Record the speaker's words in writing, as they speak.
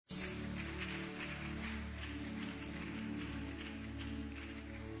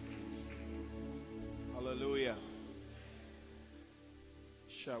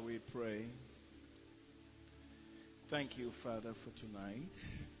Shall we pray? Thank you, Father, for tonight.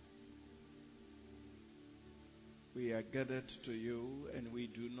 We are gathered to you and we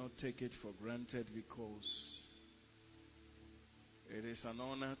do not take it for granted because it is an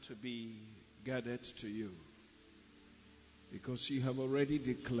honor to be gathered to you. Because you have already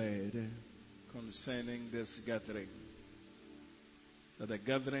declared concerning this gathering that the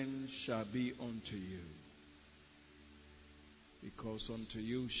gathering shall be unto you. Because unto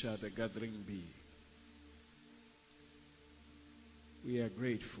you shall the gathering be. We are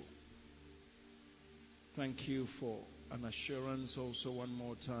grateful. Thank you for an assurance also one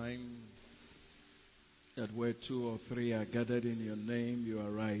more time that where two or three are gathered in your name, you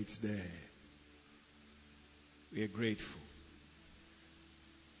are right there. We are grateful.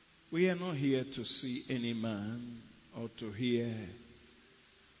 We are not here to see any man or to hear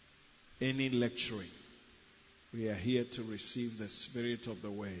any lecturing. We are here to receive the spirit of the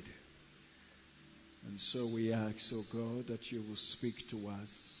word. And so we ask, oh God, that you will speak to us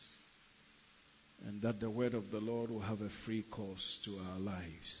and that the word of the Lord will have a free course to our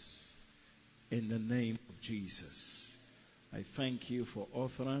lives. In the name of Jesus, I thank you for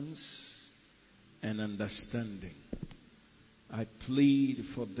utterance and understanding. I plead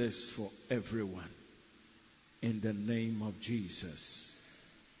for this for everyone. In the name of Jesus.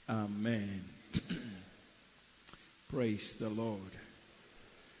 Amen. Praise the Lord.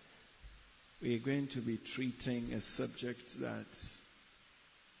 We are going to be treating a subject that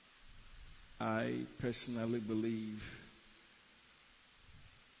I personally believe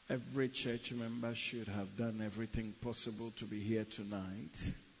every church member should have done everything possible to be here tonight,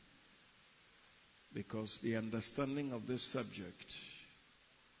 because the understanding of this subject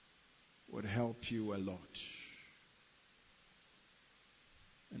would help you a lot.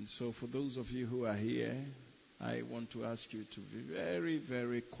 And so for those of you who are here, I want to ask you to be very,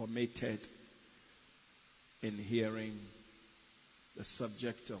 very committed in hearing the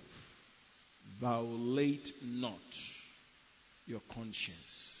subject of violate not your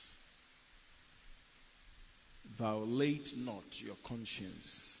conscience. Violate not your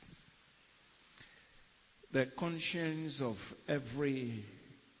conscience. The conscience of every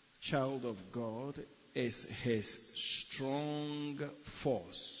child of God is his strong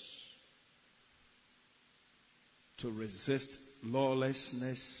force to resist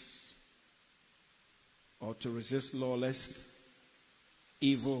lawlessness or to resist lawless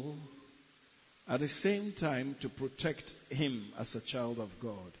evil, at the same time to protect him as a child of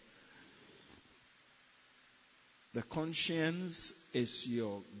God. The conscience is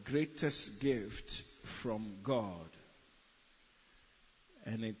your greatest gift from God,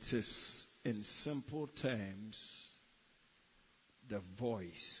 and it is, in simple terms, the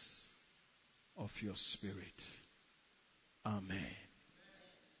voice of your spirit. Amen.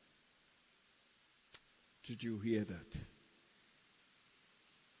 Did you hear that?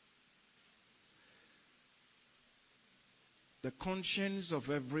 The conscience of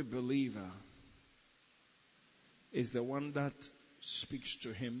every believer is the one that speaks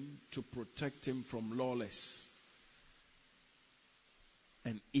to him to protect him from lawless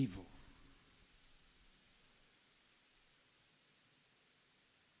and evil.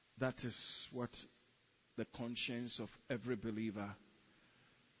 That is what the conscience of every believer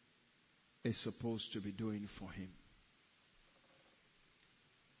is supposed to be doing for him.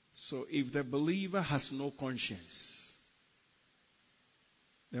 So if the believer has no conscience,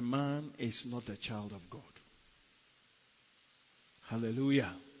 the man is not a child of God.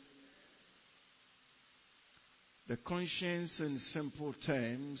 Hallelujah. The conscience, in simple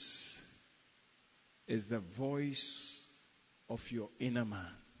terms, is the voice of your inner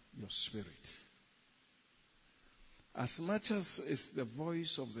man, your spirit. As much as it's the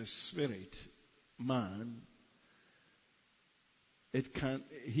voice of the spirit man,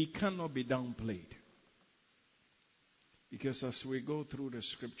 he cannot be downplayed. Because as we go through the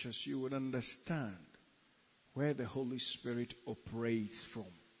scriptures, you would understand where the Holy Spirit operates from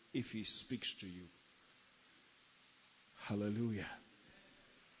if he speaks to you. Hallelujah.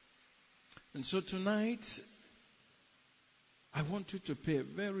 And so tonight, I want you to pay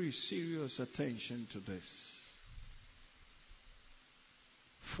very serious attention to this.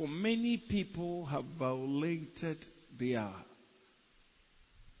 For many people have violated their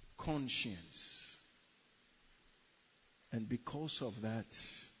conscience. And because of that,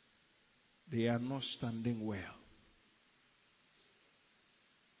 they are not standing well.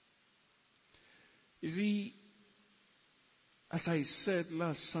 You see, as I said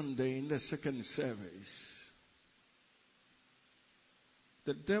last Sunday in the second service,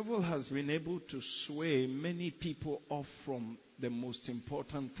 the devil has been able to sway many people off from the most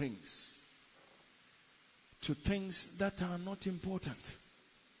important things to things that are not important.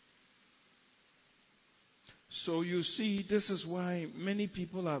 So you see, this is why many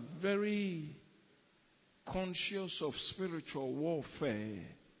people are very conscious of spiritual warfare,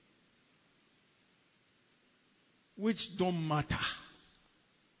 which don't matter.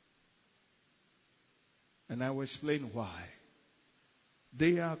 And I will explain why.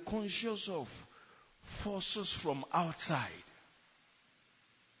 They are conscious of forces from outside,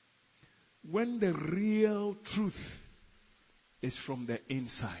 when the real truth is from the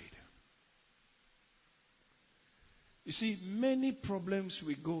inside. You see, many problems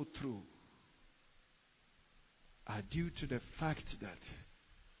we go through are due to the fact that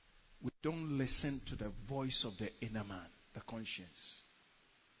we don't listen to the voice of the inner man, the conscience.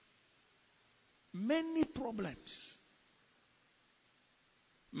 Many problems.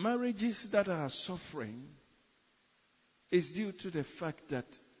 Marriages that are suffering is due to the fact that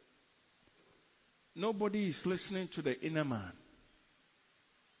nobody is listening to the inner man.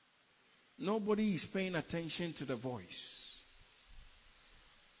 Nobody is paying attention to the voice.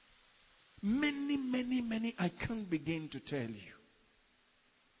 Many, I can't begin to tell you.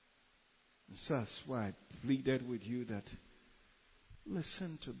 And so that's why I pleaded with you that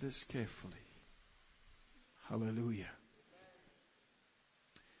listen to this carefully. Hallelujah.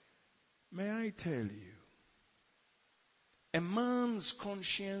 May I tell you, a man's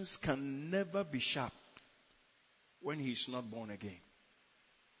conscience can never be sharp when he's not born again.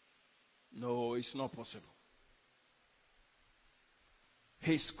 No, it's not possible.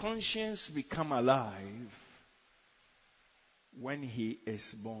 His conscience become alive when he is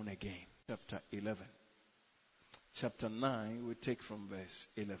born again. Chapter 11. Chapter 9, we take from verse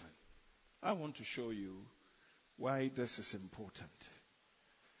 11. I want to show you why this is important.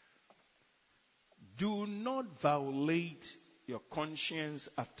 Do not violate your conscience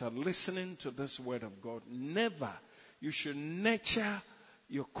after listening to this word of God. Never. You should nurture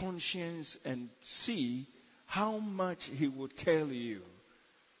your conscience and see how much he will tell you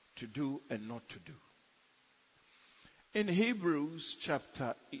to do and not to do. In Hebrews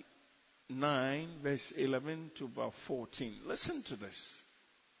chapter 9, verse 11 to about 14, listen to this.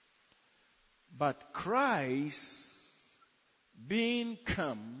 But Christ, being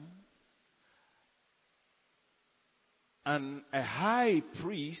come and a high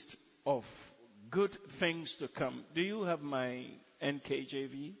priest of good things to come. Do you have my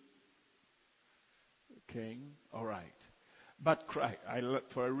NKJV? Okay, all right. But Christ,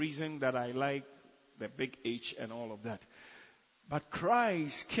 for a reason that I like the big H and all of that. But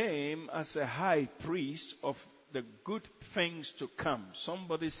Christ came as a high priest of the good things to come.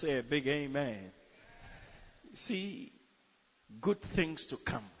 Somebody say a big amen. See, good things to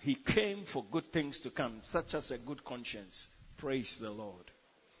come. He came for good things to come, such as a good conscience. Praise the Lord.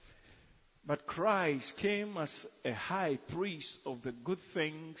 But Christ came as a high priest of the good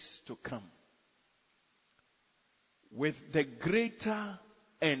things to come, with the greater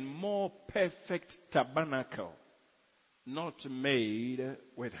and more perfect tabernacle, not made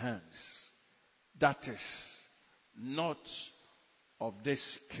with hands. That is not of this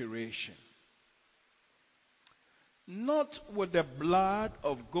creation. Not with the blood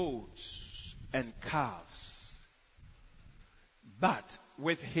of goats and calves, but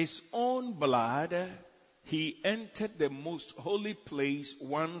with his own blood he entered the most holy place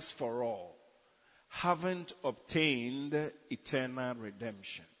once for all, having obtained eternal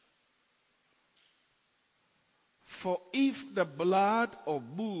redemption. For if the blood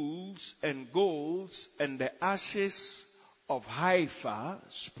of bulls and goats and the ashes of heifer,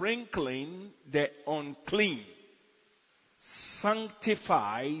 sprinkling the unclean,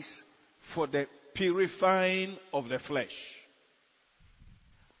 sanctifies for the purifying of the flesh,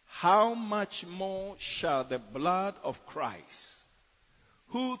 how much more shall the blood of Christ,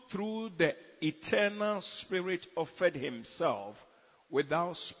 who through the eternal Spirit offered himself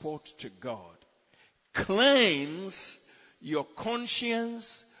without spot to God, cleanse your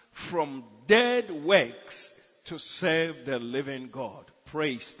conscience from dead works to serve the living God.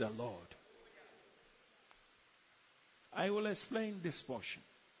 Praise the Lord. I will explain this portion.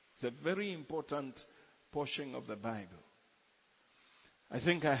 It's a very important portion of the Bible. I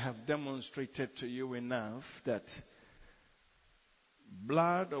think I have demonstrated to you enough that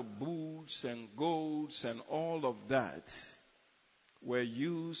blood of bulls and goats and all of that were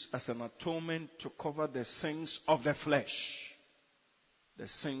used as an atonement to cover the sins of the flesh. The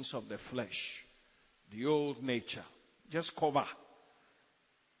sins of the flesh. The old nature. Just cover.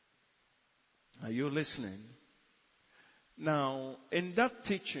 Are you listening? Now, in that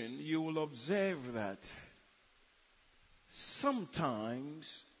teaching, you will observe that sometimes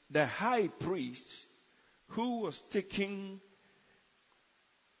the high priest who was taking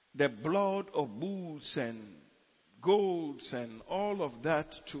the blood of bulls and goats and all of that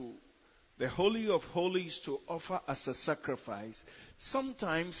to the Holy of Holies to offer as a sacrifice,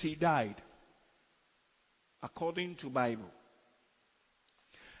 sometimes he died, according to Bible.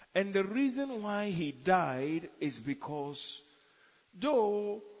 And the reason why he died is because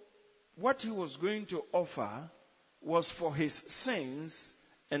though what he was going to offer was for his sins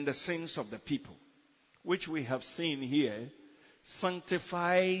and the sins of the people, which we have seen here,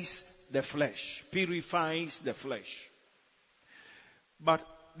 sanctifies the flesh, purifies the flesh. But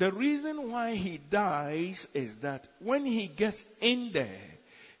the reason why he dies is that when he gets in there,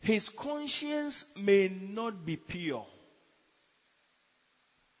 his conscience may not be pure.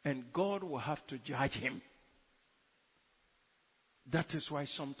 And God will have to judge him. That is why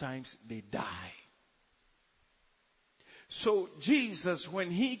sometimes they die. So Jesus, when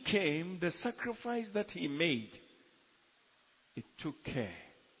he came, the sacrifice that he made, it took care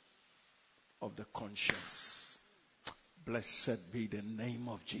of the conscience. Blessed be the name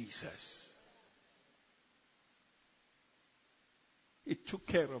of Jesus. It took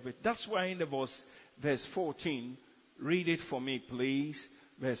care of it. That's why in the verse 14, read it for me, please.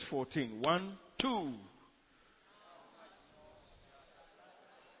 Verse 14. 1, 2.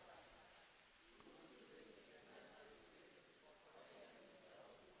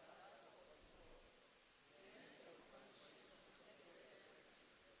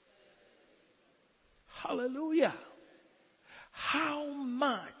 Hallelujah. How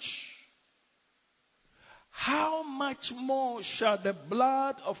much more shall the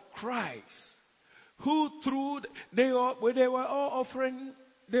blood of Christ, who through they were all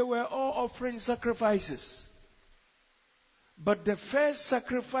offering sacrifices. But the first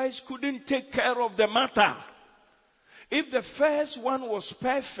sacrifice couldn't take care of the matter. If the first one was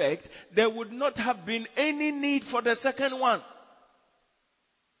perfect, there would not have been any need for the second one.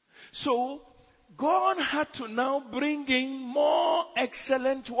 So God had to now bring in more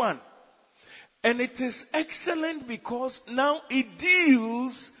excellent one. And it is excellent because now it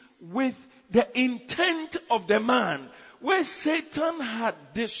deals with the intent of the man, where Satan had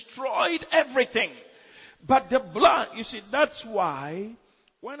destroyed everything. But the blood, you see, that's why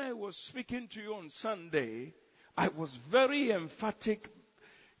when I was speaking to you on Sunday, I was very emphatic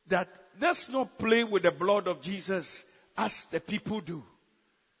that let's not play with the blood of Jesus as the people do.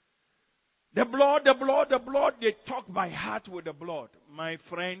 The blood, they talk by heart with the blood. My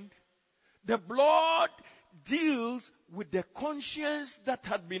friend, the blood deals with the conscience that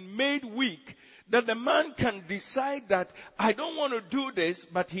had been made weak, that the man can decide that I don't want to do this,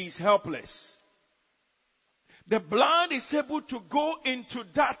 but he's helpless. The blood is able to go into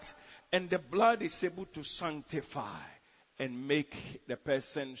that, and the blood is able to sanctify and make the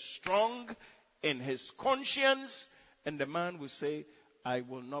person strong in his conscience, and the man will say, I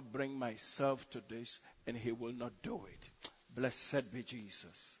will not bring myself to this, and he will not do it. Blessed be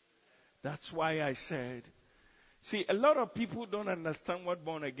Jesus. That's why I said, see, a lot of people don't understand what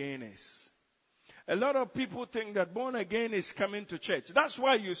born again is. A lot of people think that born again is coming to church. That's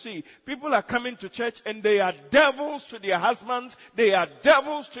why you see, people are coming to church and they are devils to their husbands, they are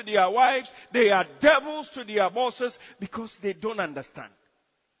devils to their wives, they are devils to their bosses, because they don't understand.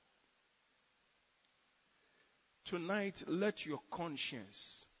 Tonight, let your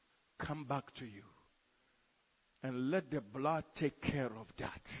conscience come back to you. And let the blood take care of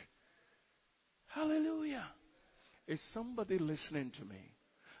that. Hallelujah. Is somebody listening to me?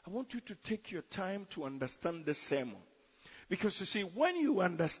 I want you to take your time to understand this sermon. Because you see, when you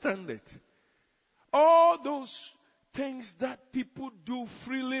understand it, all those things that people do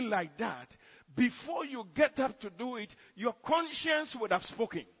freely like that, before you get up to do it, your conscience would have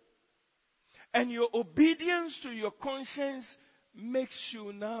spoken. And your obedience to your conscience makes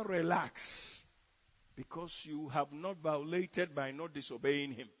you now relax. Because you have not violated by not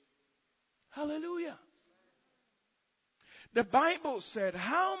disobeying him. Hallelujah. The Bible said,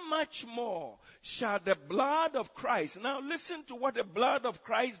 how much more shall the blood of Christ, now listen to what the blood of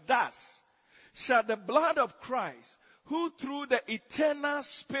Christ does. Shall the blood of Christ, who through the eternal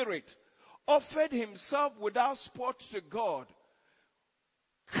Spirit offered himself without spot to God,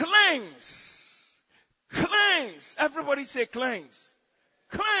 cleanse, everybody say cleanse,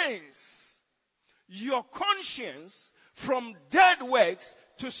 your conscience from dead works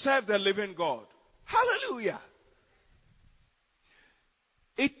to serve the living God. Hallelujah.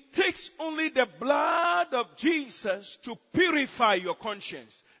 It takes only the blood of Jesus to purify your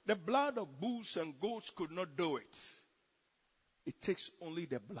conscience. The blood of bulls and goats could not do it. It takes only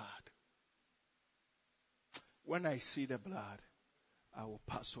the blood. when I see the blood, I will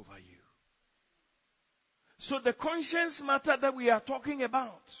pass over you. So the conscience matter that we are talking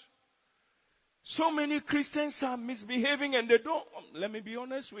about. So many Christians are misbehaving and they don't, let me be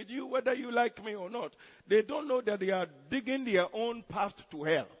honest with you, whether you like me or not, they don't know that they are digging their own path to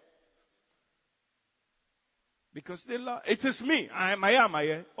hell. Because it is me. I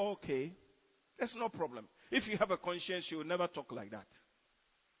am. Okay. That's no problem. If you have a conscience, you will never talk like that.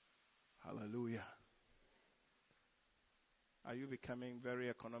 Hallelujah. Are you becoming very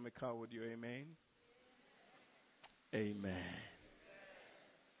economical with your amen? Amen.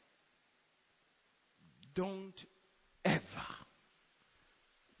 Don't ever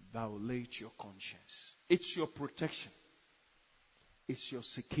violate your conscience. It's your protection. It's your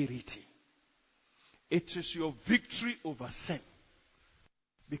security. It is your victory over sin.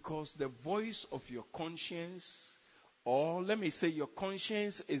 Because the voice of your conscience, or let me say your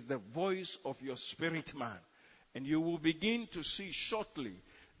conscience is the voice of your spirit man. And you will begin to see shortly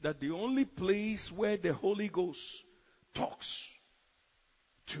that the only place where the Holy Ghost talks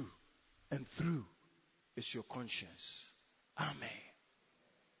to and through is your conscience. Amen.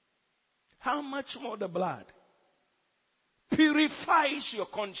 How much more the blood purifies your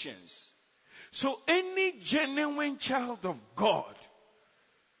conscience. So any genuine child of God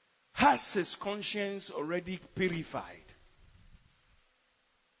has his conscience already purified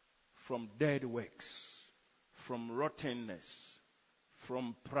from dead works, from rottenness,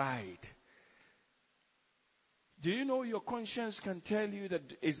 from pride. Do you know your conscience can tell you that,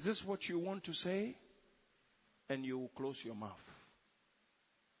 is this what you want to say? And you will close your mouth.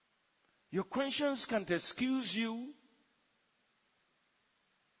 Your conscience can't excuse you.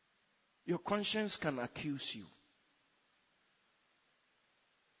 Your conscience can accuse you.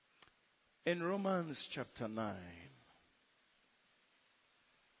 In Romans chapter 9,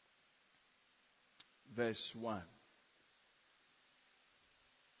 verse 1.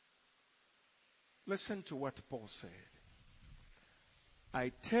 Listen to what Paul said.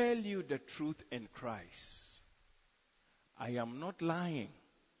 I tell you the truth in Christ. I am not lying.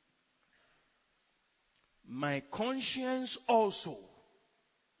 My conscience also,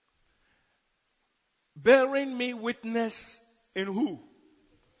 bearing me witness in who?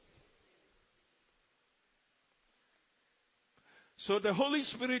 So the Holy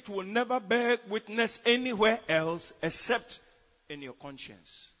Spirit will never bear witness anywhere else except in your conscience.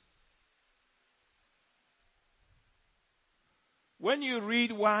 When you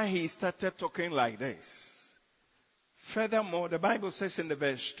read why he started talking like this, furthermore, the Bible says in the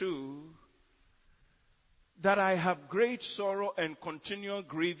verse 2, that I have great sorrow and continual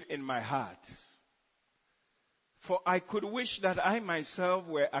grief in my heart. For I could wish that I myself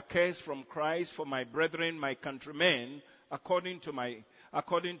were accursed from Christ for my brethren, my countrymen, according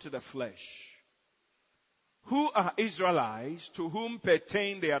to the flesh, who are Israelites, to whom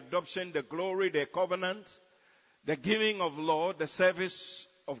pertain the adoption, the glory, the covenant, the giving of law, the service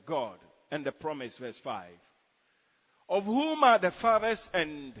of God, and the promise, verse 5. Of whom are the fathers,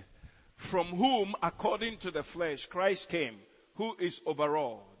 and from whom, according to the flesh, Christ came, who is over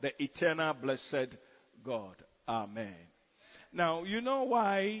all, the eternal blessed God. Amen. Now, you know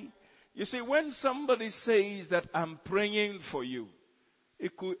why? You see, when somebody says that I'm praying for you,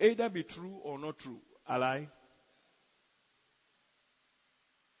 it could either be true or not true. A lie?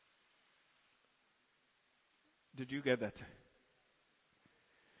 Did you get that?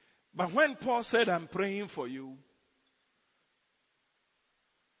 But when Paul said, I'm praying for you,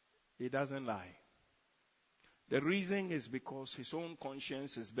 he doesn't lie. The reason is because his own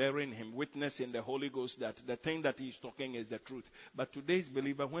conscience is bearing him witness in the Holy Ghost that the thing that he's talking is the truth. But today's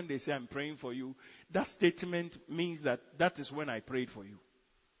believer, when they say, I'm praying for you, that statement means that that is when I prayed for you.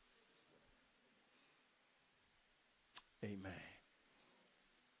 Amen.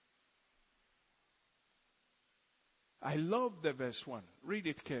 I love the verse 1. Read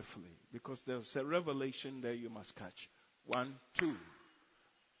it carefully because there's a revelation there you must catch. 1, 2.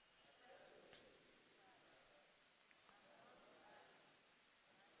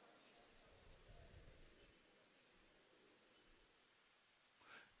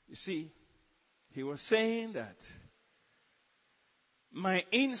 You see, he was saying that my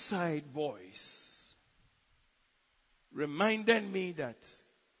inside voice reminded me that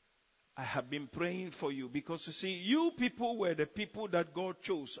I have been praying for you. Because you see, you people were the people that God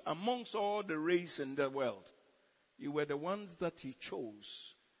chose amongst all the race in the world. You were the ones that he chose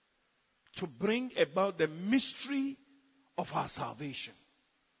to bring about the mystery of our salvation.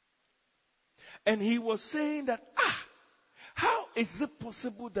 And he was saying that, how is it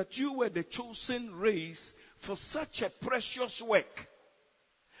possible that you were the chosen race for such a precious work?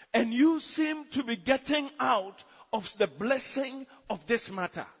 And you seem to be getting out of the blessing of this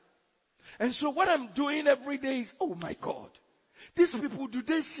matter. And so what I'm doing every day is, oh my God, these people, do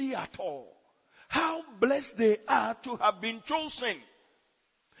they see at all how blessed they are to have been chosen?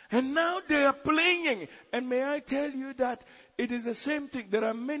 And now they are playing. And may I tell you that it is the same thing. There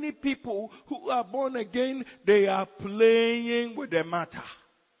are many people who are born again. They are playing with the matter.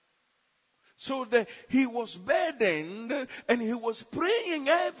 So he was burdened and he was praying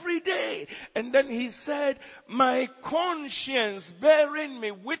every day. And then he said, my conscience bearing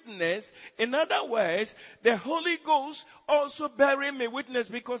me witness. In other words, the Holy Ghost also bearing me witness,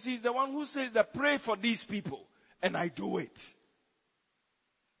 because he's the one who says that pray for these people. And I do it.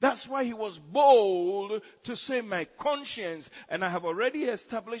 That's why he was bold to say my conscience. And I have already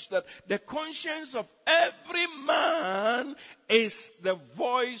established that the conscience of every man is the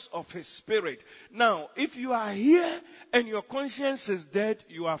voice of his spirit. Now, if you are here and your conscience is dead,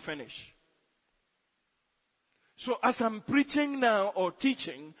 you are finished. So as I'm preaching now or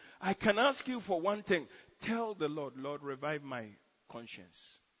teaching, I can ask you for one thing. Tell the Lord, Lord, revive my conscience.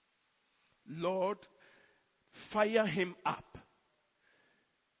 Lord, fire him up.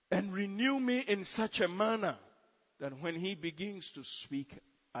 And renew me in such a manner that when he begins to speak,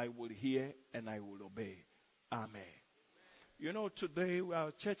 I will hear and I will obey. Amen. You know, today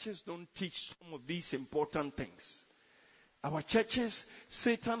our churches don't teach some of these important things. Our churches,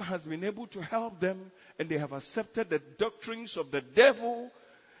 Satan has been able to help them, and they have accepted the doctrines of the devil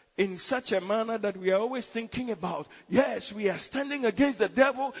in such a manner that we are always thinking about, yes, we are standing against the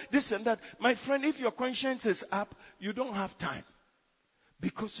devil, this and that. My friend, if your conscience is up, you don't have time.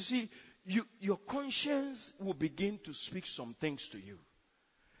 Because you see, your conscience will begin to speak some things to you.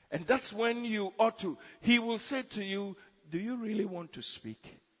 And that's when you ought to. He will say to you, do you really want to speak?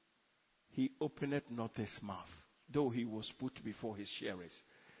 He openeth not his mouth, though he was put before his sharers.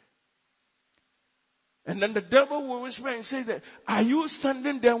 And then the devil will whisper and say that, are you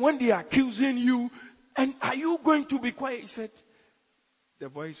standing there when they are accusing you? And are you going to be quiet? He said, the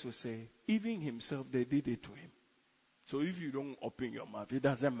voice will say, even himself, they did it to him. So if you don't open your mouth, it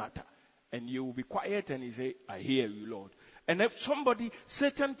doesn't matter. And you will be quiet and he say, I hear you, Lord. And if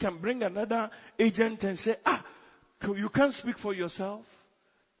Satan can bring another agent and say, you can't speak for yourself.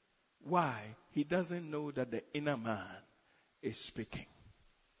 Why? He doesn't know that the inner man is speaking.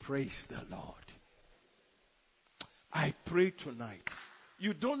 Praise the Lord. I pray tonight.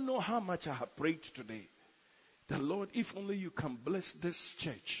 You don't know how much I have prayed today. The Lord, if only you can bless this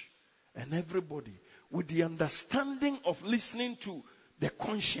church and everybody with the understanding of listening to the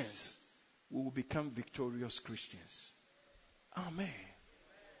conscience, we will become victorious Christians. Amen.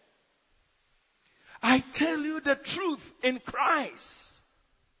 I tell you the truth in Christ.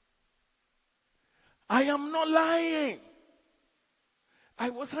 I am not lying. I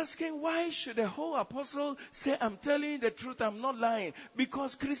was asking, why should the whole apostle say, I'm telling you the truth, I'm not lying?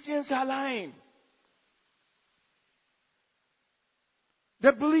 Because Christians are lying.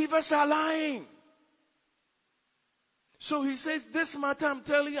 The believers are lying. So he says, this matter I'm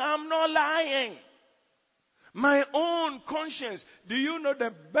telling you, I'm not lying. My own conscience. Do you know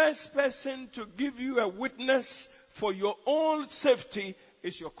the best person to give you a witness for your own safety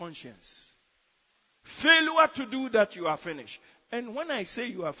is your conscience? Failure to do that, you are finished. And when I say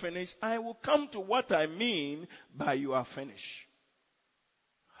you are finished, I will come to what I mean by you are finished.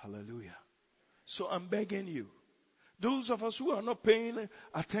 Hallelujah. So I'm begging you, those of us who are not paying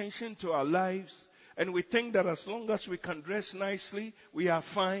attention to our lives, and we think that as long as we can dress nicely, we are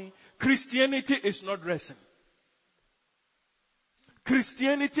fine. Christianity is not dressing.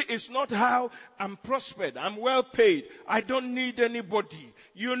 Christianity is not how I'm prospered, I'm well paid, I don't need anybody.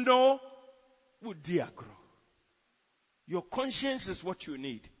 You know, Udiagro. Your conscience is what you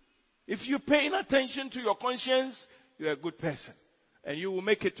need. If you're paying attention to your conscience, you're a good person. And you will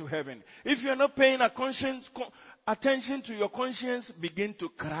make it to heaven. If you're not paying attention to your conscience, begin to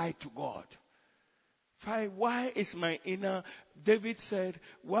cry to God. Why is my inner... David said,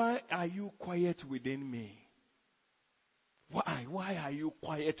 why are you quiet within me? Why? Why are you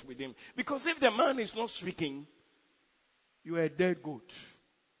quiet within? Because if the man is not speaking, you are a dead goat.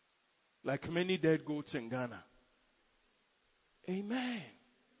 Like many dead goats in Ghana. Amen.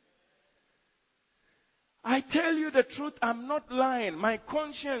 I tell you the truth, I'm not lying. My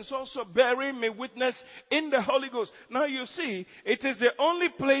conscience also bearing me witness in the Holy Ghost. Now you see, it is the only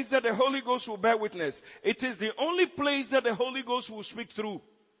place that the Holy Ghost will bear witness. It is the only place that the Holy Ghost will speak through.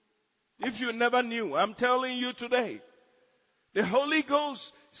 If you never knew, I'm telling you today. The Holy Ghost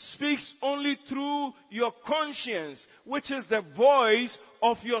speaks only through your conscience, which is the voice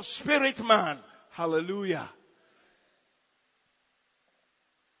of your spirit man. Hallelujah.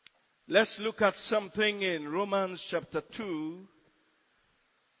 Let's look at something in Romans chapter 2,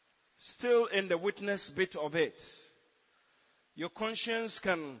 still in the witness bit of it. Your conscience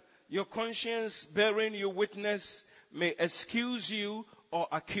bearing you witness may excuse you or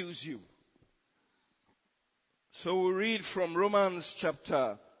accuse you. So we read from Romans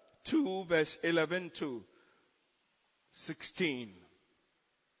chapter 2, verse 11 to 16.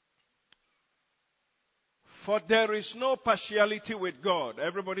 For there is no partiality with God.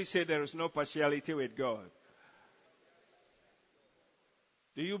 Everybody say there is no partiality with God.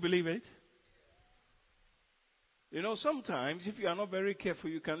 Do you believe it? You know, sometimes if you are not very careful,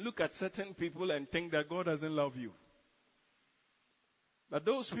 you can look at certain people and think that God doesn't love you. But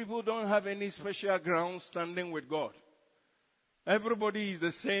those people don't have any special ground standing with God. Everybody is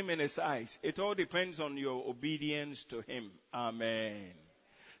the same in His eyes. It all depends on your obedience to Him. Amen.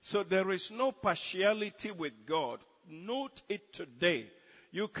 So there is no partiality with God. Note it today.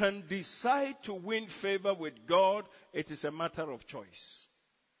 You can decide to win favor with God. It is a matter of choice.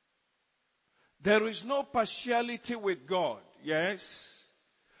 There is no partiality with God. Yes.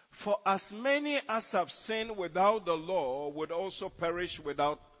 For as many as have sinned without the law would also perish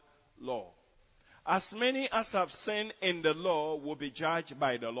without law. As many as have sinned in the law will be judged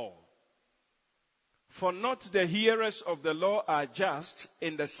by the law. For not the hearers of the law are just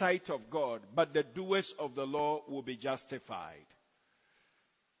in the sight of God, but the doers of the law will be justified.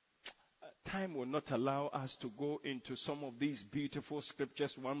 Time will not allow us to go into some of these beautiful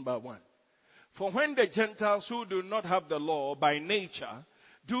scriptures one by one. For when the Gentiles who do not have the law by nature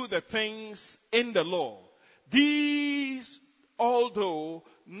do the things in the law, these, although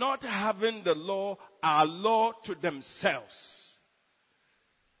not having the law, are law to themselves,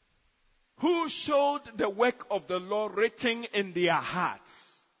 who showed the work of the law written in their hearts,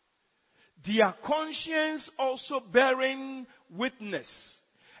 their conscience also bearing witness,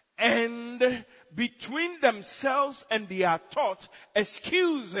 and between themselves and their thought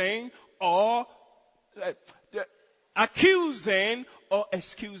excusing or accusing or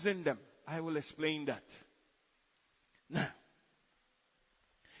excusing them. I will explain that. Now,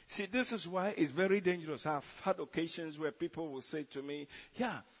 see, this is why it's very dangerous. I've had occasions where people will say to me,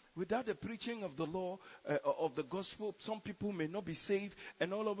 yeah, without the preaching of the law, of the gospel, some people may not be saved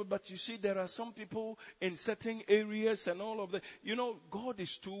and all of it. But you see, there are some people in certain areas and all of that. You know, God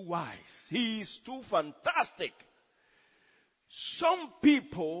is too wise. He is too fantastic. Some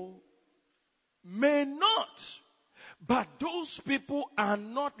people may not, but those people are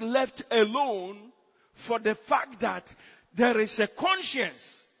not left alone for the fact that there is a conscience,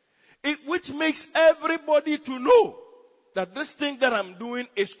 which makes everybody to know that this thing that I'm doing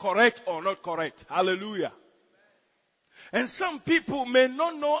is correct or not correct. Hallelujah. And some people may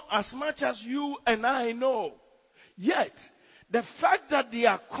not know as much as you and I know. Yet, the fact that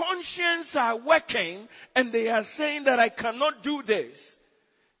their conscience are working and they are saying that I cannot do this,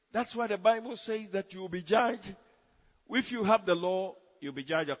 that's why the Bible says that you will be judged. If you have the law, you'll be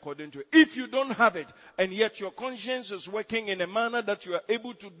judged according to it. If you don't have it, and yet your conscience is working in a manner that you are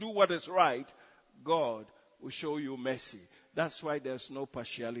able to do what is right, God will show you mercy. That's why there's no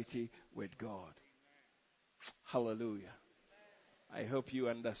partiality with God. Hallelujah. I hope you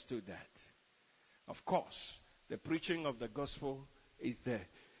understood that. Of course, the preaching of the gospel is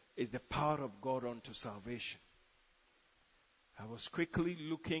the power of God unto salvation. I was quickly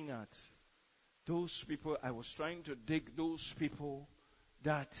looking at those people. I was trying to dig those people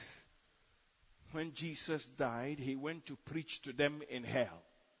that when Jesus died, He went to preach to them in hell.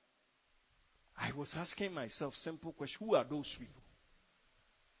 I was asking myself simple question: who are those people?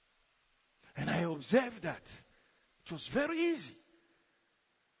 And I observed that it was very easy.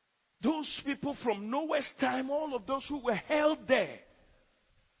 Those people from Noah's time, all of those who were held there,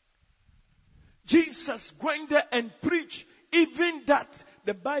 Jesus went there and preached. Even that,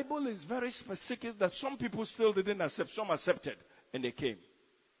 the Bible is very specific that some people still didn't accept. Some accepted and they came.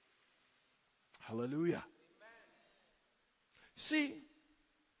 Hallelujah. Amen. See,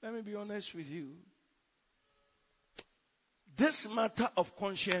 let me be honest with you. This matter of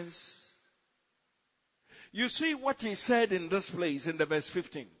conscience, you see what he said in this place in the verse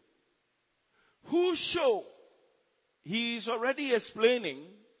 15. Who show, he is already explaining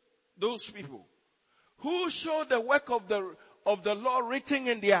those people. Who show the work of the law written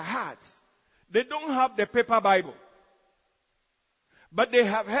in their hearts. They don't have the paper Bible. But they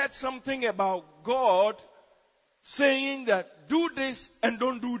have heard something about God saying that do this and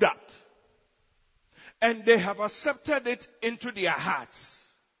don't do that. And they have accepted it into their hearts.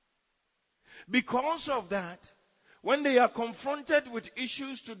 Because of that, when they are confronted with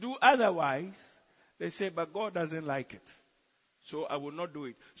issues to do otherwise, they say, but God doesn't like it. So I will not do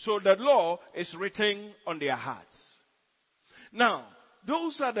it. So the law is written on their hearts. Now,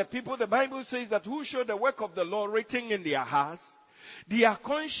 those are the people, the Bible says, that who show the work of the law written in their hearts, their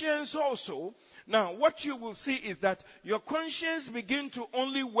conscience also. Now, what you will see is that your conscience begin to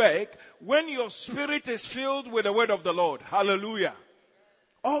only work when your spirit is filled with the word of the Lord. Hallelujah.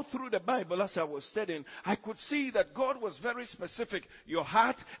 All through the Bible, as I was studying, I could see that God was very specific. Your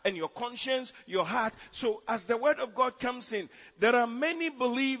heart and your conscience, your heart. So as the word of God comes in, there are many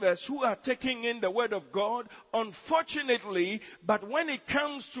believers who are taking in the word of God, unfortunately, but when it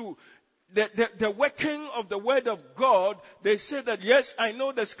comes to the working of the word of God, they say that, yes, I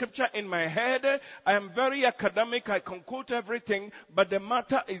know the scripture in my head. I am very academic. I can quote everything. But the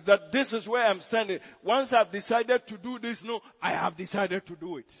matter is that this is where I'm standing. Once I've decided to do this, no, I have decided to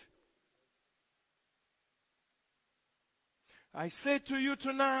do it. I say to you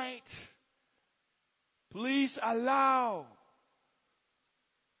tonight, please allow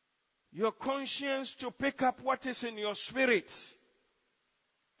your conscience to pick up what is in your spirit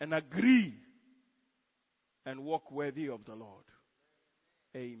and agree and walk worthy of the Lord.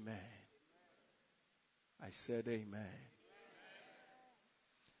 Amen. I said amen.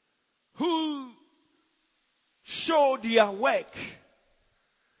 Who show their work?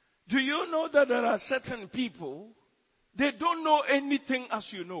 Do you know that there are certain people, they don't know anything as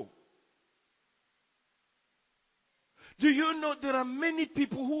you know? Do you know there are many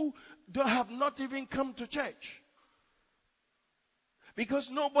people who have not even come to church? Because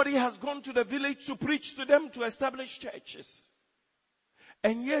nobody has gone to the village to preach to them to establish churches.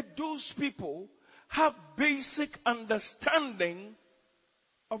 And yet those people have basic understanding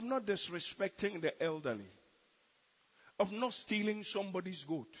of not disrespecting the elderly, of not stealing somebody's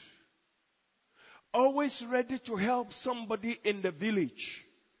goat, always ready to help somebody in the village.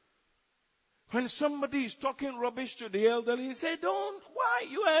 When somebody is talking rubbish to the elderly, he say, why?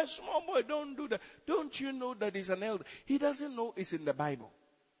 You are a small boy, don't do that. Don't you know that he's an elder? He doesn't know it's in the Bible.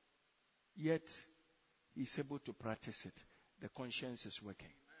 Yet, he's able to practice it. The conscience is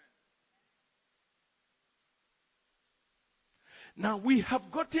working. Now, we have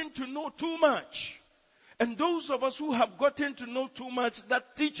gotten to know too much. And those of us who have gotten to know too much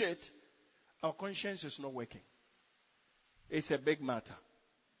that teach it, our conscience is not working. It's a big matter.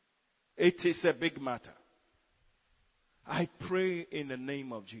 It is a big matter. I pray in the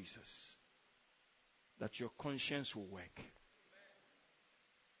name of Jesus that your conscience will work.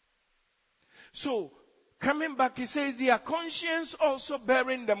 So, coming back, he says, their conscience also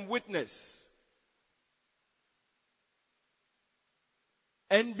bearing them witness.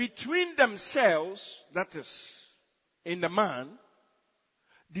 And between themselves, that is, in the man,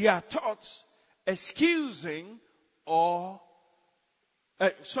 their thoughts accusing or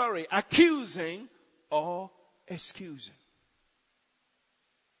excusing.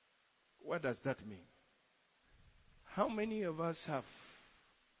 What does that mean? How many of us have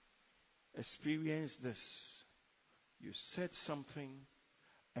experienced this? You said something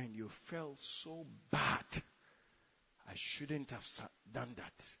and you felt so bad. I shouldn't have done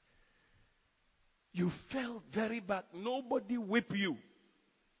that. You felt very bad. Nobody whipped you.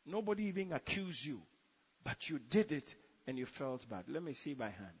 Nobody even accused you. But you did it and you felt bad. Let me see my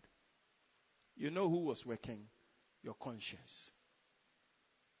hand. You know who was working? Your conscience.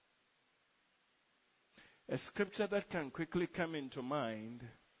 A scripture that can quickly come into mind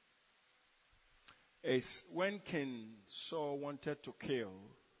is when King Saul wanted to kill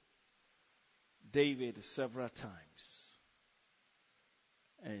David several times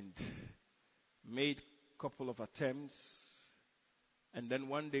and made a couple of attempts, and then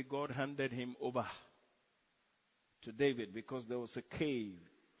one day God handed him over to David because there was a cave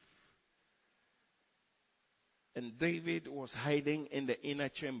and David was hiding in the inner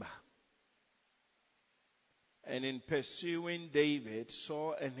chamber. And in pursuing David,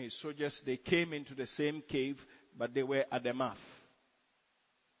 Saul and his soldiers, they came into the same cave, but they were at the mouth.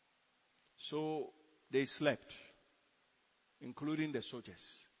 So they slept, including the soldiers.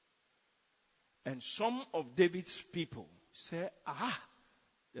 And some of David's people said,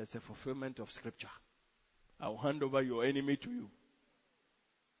 there's a fulfillment of scripture. I'll hand over your enemy to you.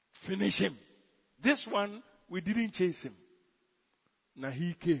 Finish him. This one, we didn't chase him. Now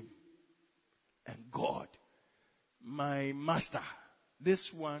he came. And God, my master, this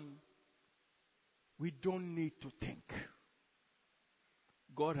one, we don't need to think.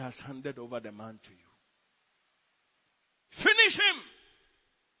 God has handed over the man to you. Finish him.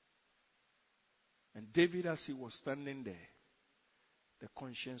 And David, as he was standing there, the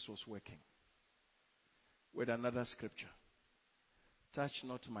conscience was working with another scripture. Touch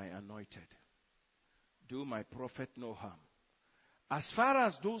not my anointed. Do my prophet no harm. As far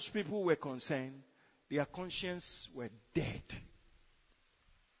as those people were concerned, their conscience were dead.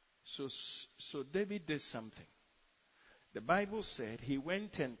 So David did something. The Bible said he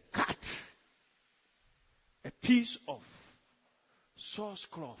went and cut a piece of Saul's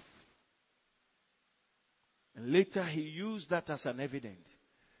cloth. And later he used that as an evidence.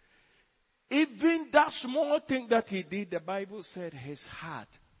 Even that small thing that he did, the Bible said his heart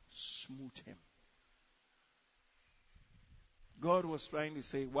smote him. God was trying to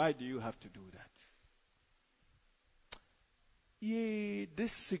say, why do you have to do that? Yea,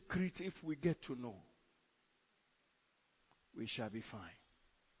 this secret, if we get to know, we shall be fine.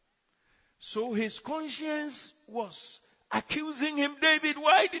 So his conscience was accusing him, David,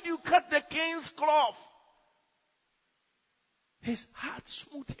 why did you cut the king's cloth? His heart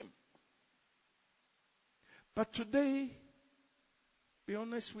smote him. But today, be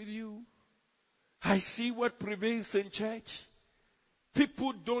honest with you, I see what prevails in church.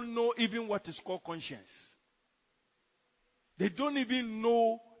 People don't know even what is called conscience. They don't even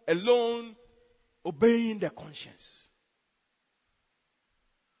know alone obeying their conscience.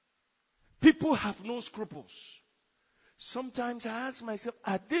 People have no scruples. Sometimes I ask myself,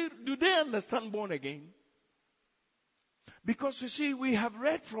 do they understand born again? Because you see, we have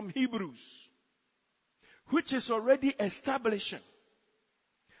read from Hebrews, which is already establishing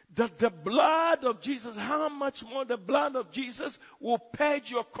that the blood of Jesus, how much more the blood of Jesus will purge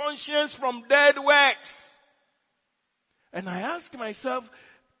your conscience from dead works. And I ask myself,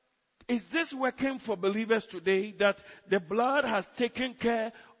 is this working for believers today, that the blood has taken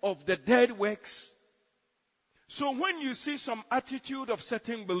care of the dead works? So when you see some attitude of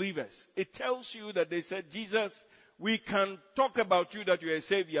certain believers, it tells you that they said, Jesus, we can talk about you that you are a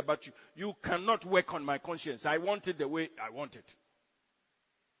savior, but you cannot work on my conscience. I want it the way I want it.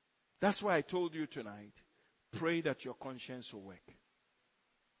 That's why I told you tonight, pray that your conscience will work.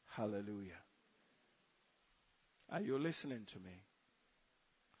 Hallelujah. Are you listening to me?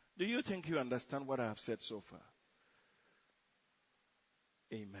 Do you think you understand what I have said so far?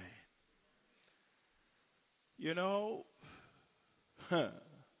 Amen. You know,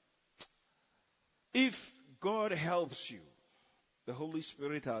 if God helps you, the Holy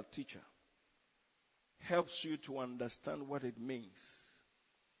Spirit, our teacher, helps you to understand what it means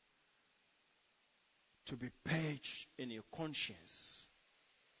to be purged in your conscience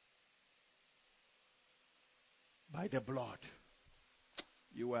by the blood,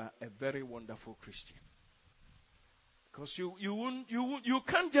 you are a very wonderful Christian. Because you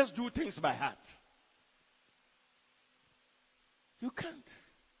can't just do things by heart. You can't.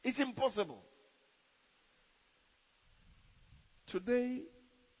 It's impossible. Today,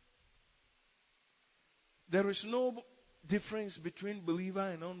 there is no difference between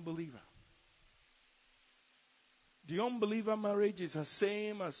believer and unbeliever. The unbeliever marriage is the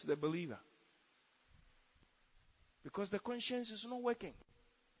same as the believer. Because the conscience is not working.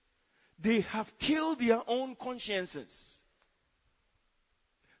 They have killed their own consciences.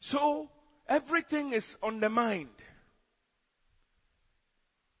 So, everything is on the mind.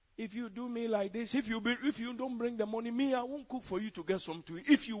 If you do me like this, if you don't bring the money, me, I won't cook for you to get some to eat.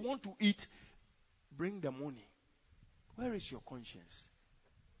 If you want to eat, bring the money. Where is your conscience?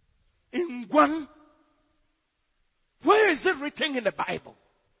 In one. Where is it written in the Bible?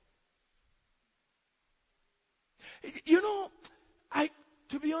 You know,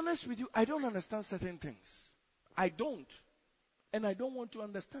 to be honest with you, I don't understand certain things. I don't. And I don't want to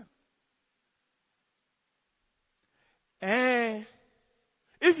understand.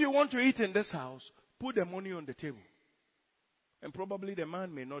 If you want to eat in this house, put the money on the table. And probably the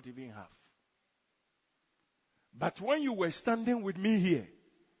man may not even have. But when you were standing with me here,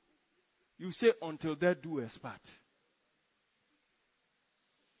 you say, until death do us part.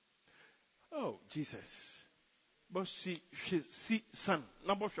 Oh, Jesus. But see, son,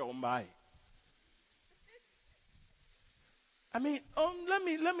 number by. I mean, let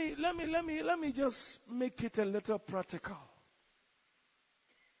me just make it a little practical.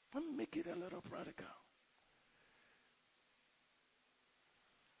 Let me make it a little practical.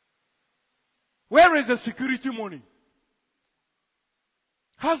 Where is the security money?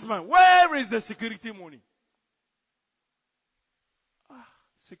 Husband, where is the security money?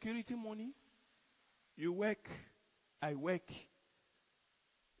 Security money? You work, I work.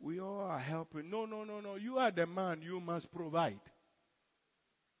 We all are helping. No. You are the man. You must provide.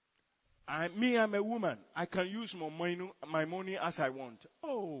 I'm a woman. I can use my money as I want.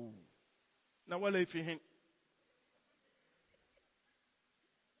 Oh. Now what if you hint?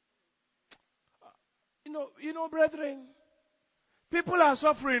 You know, brethren, people are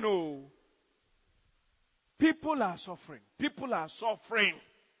suffering. Oh. People are suffering. People are suffering.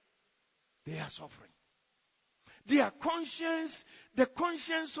 They are suffering. Their conscience, the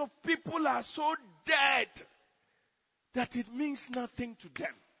conscience of people are so dead that it means nothing to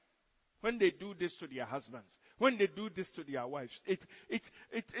them. When they do this to their husbands, when they do this to their wives, in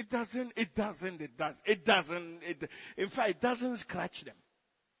fact, it doesn't scratch them.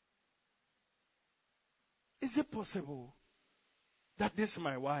 Is it possible that this is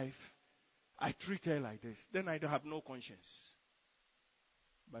my wife, I treat her like this, then I don't have no conscience?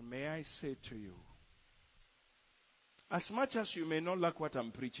 But may I say to you, as much as you may not like what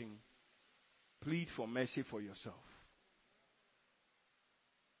I'm preaching, plead for mercy for yourself.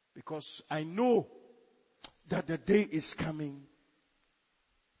 Because I know that the day is coming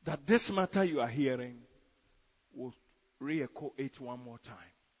that this matter you are hearing will re-echo it one more time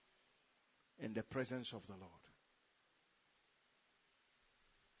in the presence of the Lord.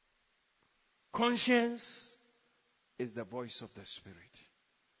 Conscience is the voice of the Spirit.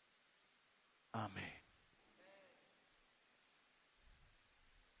 Amen.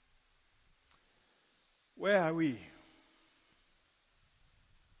 Where are we?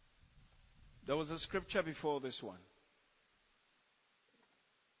 There was a scripture before this one.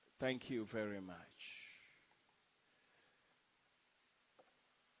 Thank you very much.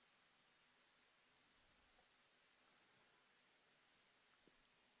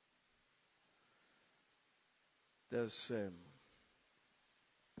 There's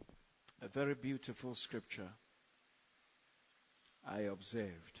a very beautiful scripture I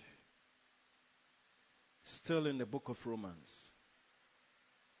observed. Still in the book of Romans.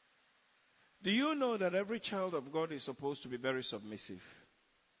 Do you know that every child of God is supposed to be very submissive?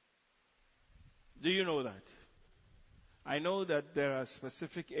 Do you know that? I know that there are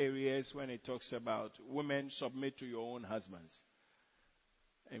specific areas when it talks about women submit to your own husbands.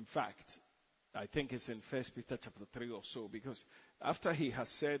 In fact, I think it's in 1 Peter chapter 3 or so, because after he has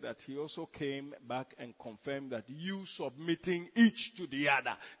said that, he also came back and confirmed that you submitting each to the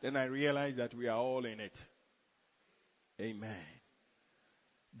other. Then I realized that we are all in it. Amen.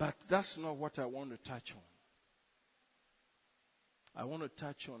 But that's not what I want to touch on. I want to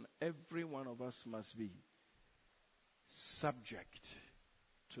touch on every one of us must be subject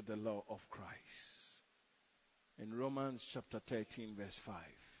to the law of Christ. In Romans chapter 13 verse 5.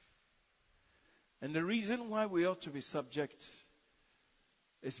 And the reason why we ought to be subject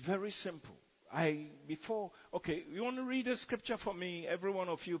is very simple. You want to read the scripture for me? Every one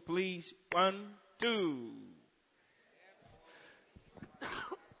of you, please. 1, 2.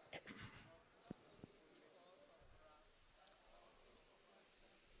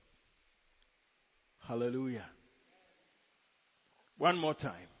 Hallelujah. One more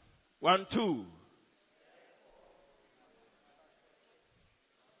time. 1, 2.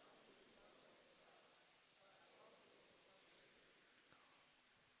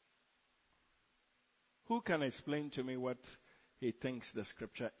 Who can explain to me what he thinks the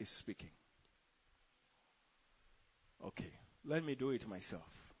scripture is speaking? Okay, let me do it myself.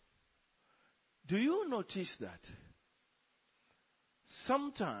 Do you notice that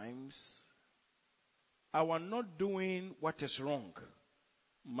sometimes our not doing what is wrong,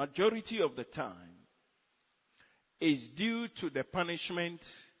 majority of the time, is due to the punishment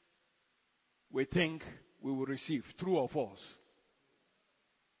we think we will receive, true or false?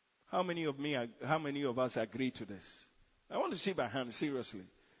 How many of us agree to this? I want to see by hand, seriously.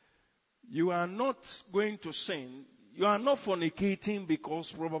 You are not going to sin. You are not fornicating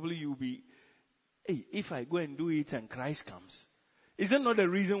because probably you'll be, hey, if I go and do it and Christ comes. Is that not the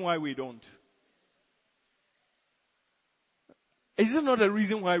reason why we don't? Is it not the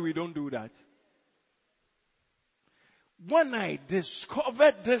reason why we don't do that? When I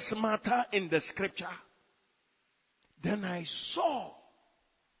discovered this matter in the scripture, then I saw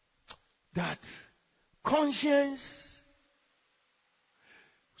that conscience.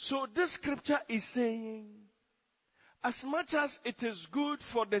 So this scripture is saying, as much as it is good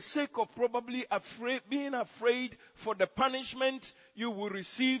for the sake of probably being afraid for the punishment you will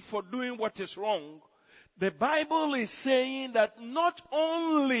receive for doing what is wrong, the Bible is saying that not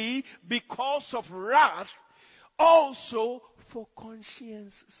only because of wrath, also for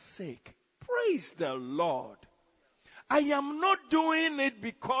conscience sake. Praise the Lord. I am not doing it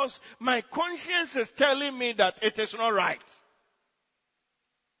because my conscience is telling me that it is not right.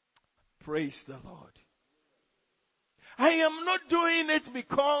 Praise the Lord. I am not doing it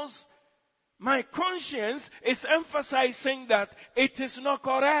because my conscience is emphasizing that it is not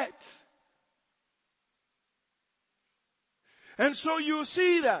correct. And so you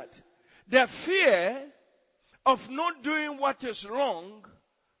see that the fear of not doing what is wrong,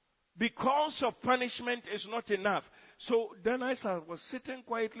 because of punishment is not enough. So then as I was sitting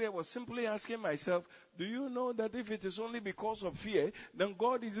quietly, I was simply asking myself, do you know that if it is only because of fear, then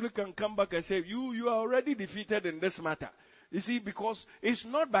God easily can come back and say, you are already defeated in this matter. You see, because it's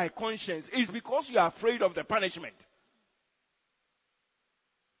not by conscience, it's because you are afraid of the punishment.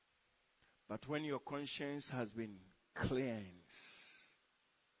 But when your conscience has been cleansed,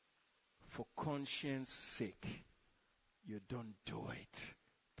 for conscience sake, you don't do it.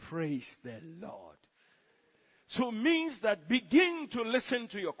 Praise the Lord. So it means that begin to listen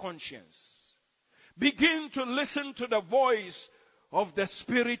to your conscience. Begin to listen to the voice of the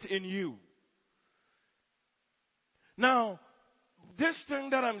Spirit in you. Now, this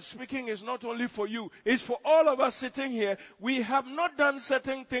thing that I'm speaking is not only for you. It's for all of us sitting here. We have not done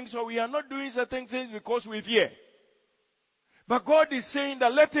certain things, or we are not doing certain things because we fear. But God is saying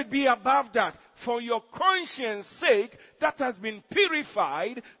that let it be above that. For your conscience sake, that has been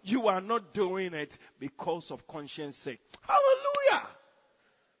purified, you are not doing it because of conscience sake. Hallelujah!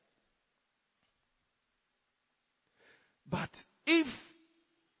 But if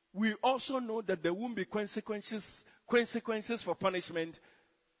we also know that there won't be consequences for punishment.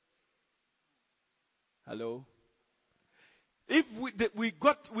 Hello? If we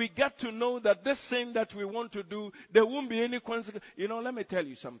get to know that this sin that we want to do, there won't be any consequence. You know, let me tell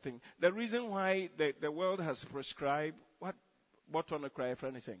you something. The reason why the world has prescribed what on a cry for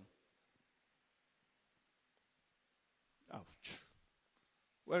anything. Ouch.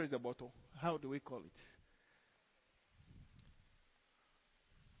 Where is the bottle? How do we call it?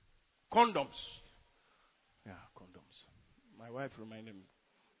 Condoms. Yeah, condoms. My wife reminded me.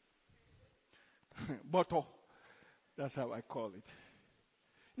 Bottle. That's how I call it.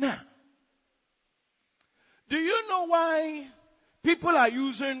 Now, do you know why people are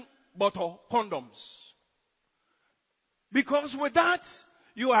using bottle condoms? Because with that,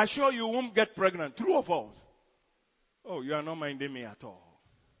 you are sure you won't get pregnant. True or false? Oh, you are not minding me at all.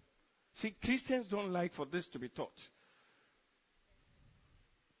 See, Christians don't like for this to be taught.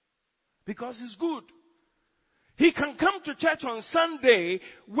 Because it's good. He can come to church on Sunday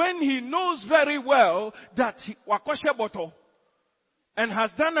when he knows very well that wakoshe bottle and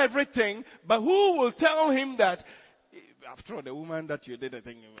has done everything, but who will tell him that after all, the woman that you did the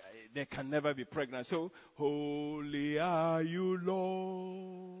thing, they can never be pregnant. So, holy are you,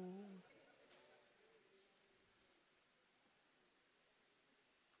 Lord.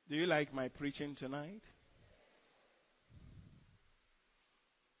 Do you like my preaching tonight?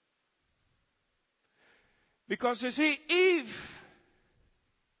 Because you see, if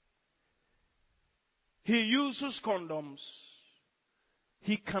he uses condoms,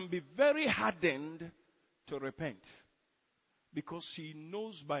 he can be very hardened to repent. Because he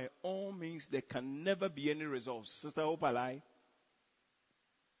knows by all means there can never be any results. Sister Opalai.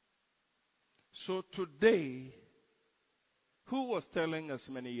 So today, who was telling us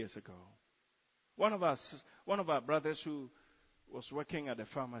many years ago? One of our brothers who was working at the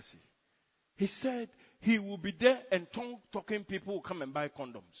pharmacy. He said he will be there and talking people who come and buy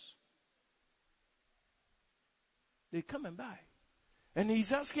condoms. They come and buy. And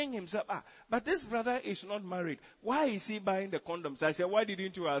he's asking himself, but this brother is not married. Why is he buying the condoms? I said, why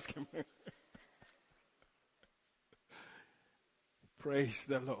didn't you ask him? Praise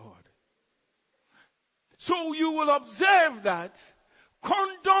the Lord. So you will observe that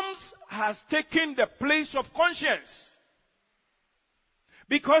condoms has taken the place of conscience.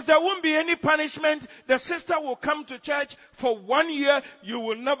 Because there won't be any punishment. The sister will come to church for 1 year. You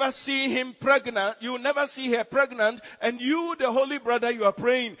will never see him pregnant. You will never see her pregnant. And you, the holy brother, you are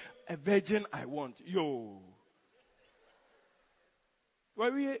praying, a virgin I want. Yo. Why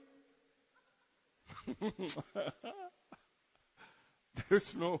we?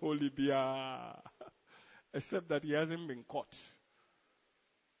 There's no holy beer. Except that he hasn't been caught.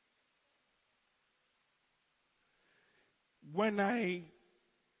 When I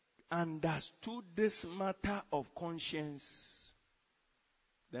understood this matter of conscience,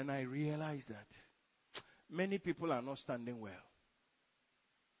 then I realized that many people are not standing well.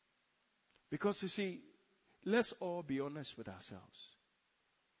 Because you see, let's all be honest with ourselves.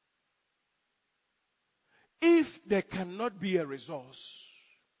 If there cannot be a resource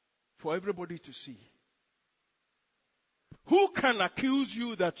for everybody to see, who can accuse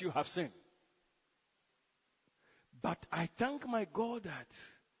you that you have sinned? But I thank my God that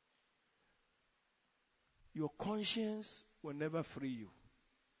your conscience will never free you.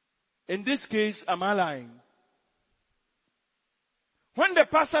 In this case, am I lying? When the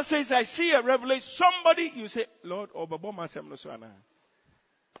pastor says, I see a revelation, somebody, you say, Lord,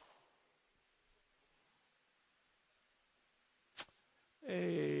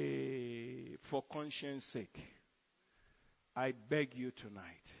 hey. for conscience sake, I beg you tonight,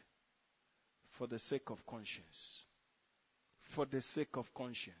 for the sake of conscience, for the sake of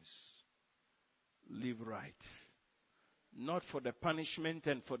conscience, live right. Not for the punishment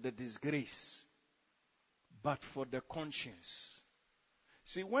and for the disgrace, but for the conscience.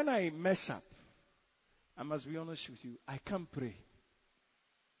 See, when I mess up, I must be honest with you, I can't pray.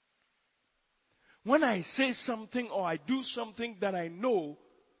 When I say something or I do something that I know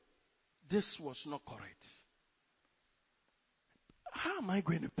this was not correct, how am I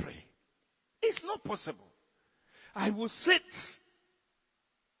going to pray? It's not possible. I will sit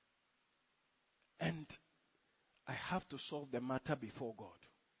and I have to solve the matter before God.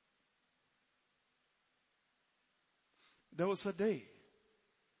 There was a day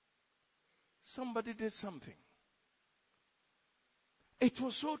somebody did something. It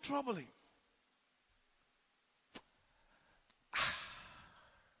was so troubling.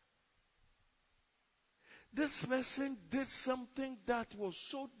 This person did something that was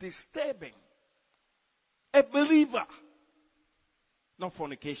so disturbing. A believer. Not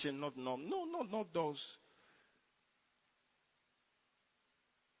fornication, not those.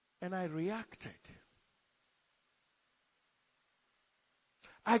 And I reacted.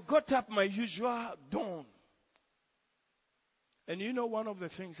 I got up my usual dawn. And you know one of the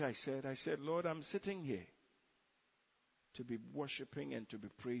things I said, Lord, I'm sitting here to be worshiping and to be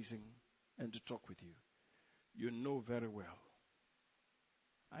praising and to talk with you. You know very well.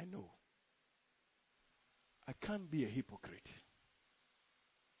 I know. I can't be a hypocrite.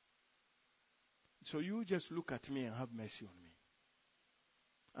 So you just look at me and have mercy on me.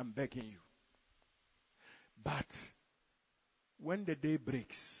 I'm begging you. But when the day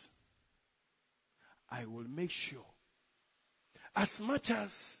breaks, I will make sure, as much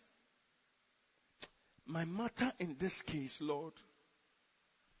as my matter in this case, Lord,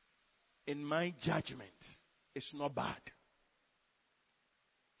 in my judgment, it's not bad.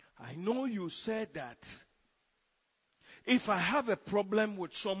 I know you said that if I have a problem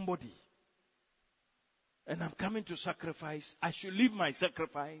with somebody and I'm coming to sacrifice, I should leave my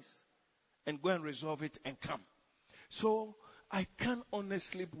sacrifice and go and resolve it and come. So I can't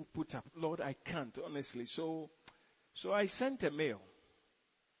honestly put up. Lord, I can't honestly. So I sent a mail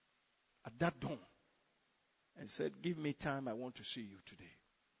at that dawn and said, give me time. I want to see you today.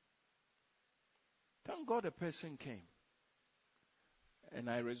 Thank God a person came. And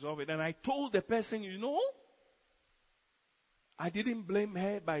I resolved it. And I told the person, I didn't blame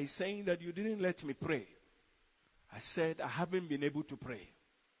her by saying that you didn't let me pray. I said, I haven't been able to pray.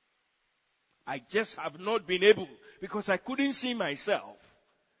 I just have not been able because I couldn't see myself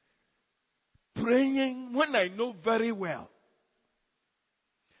praying when I know very well.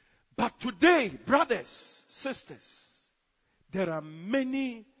 But today, brothers, sisters, there are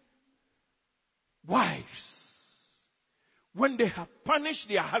many wives, when they have punished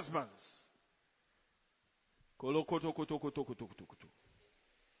their husbands,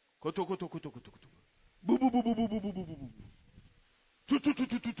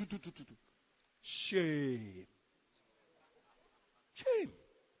 shame. Shame.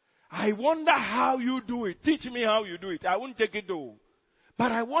 I wonder how you do it. Teach me how you do it. I won't take it though.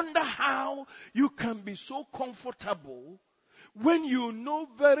 But I wonder how you can be so comfortable when you know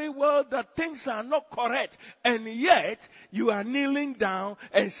very well that things are not correct and yet you are kneeling down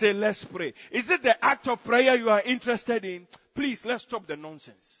and say, let's pray. Is it the act of prayer you are interested in? Please, let's stop the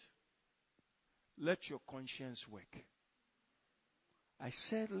nonsense. Let your conscience work. I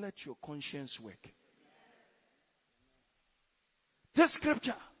said, let your conscience work. This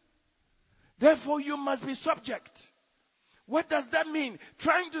scripture. Therefore, you must be subject. What does that mean?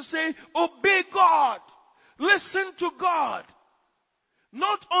 Trying to say, obey God. Listen to God.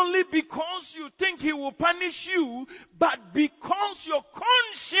 Not only because you think He will punish you, but because your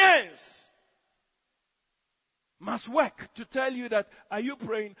conscience must work to tell you that, are you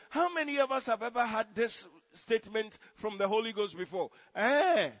praying? How many of us have ever had this statement from the Holy Ghost before?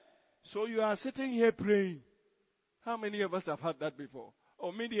 So you are sitting here praying. How many of us have had that before?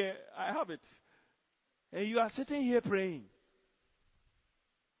 Oh, maybe I have it. And you are sitting here praying.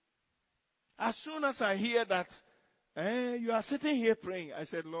 As soon as I hear that, you are sitting here praying, I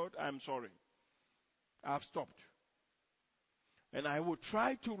said, Lord, I'm sorry. I've stopped. And I will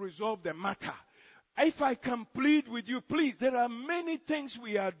try to resolve the matter. If I can plead with you, please, there are many things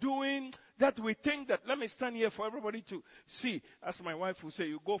we are doing that we think that, let me stand here for everybody to see. As my wife will say,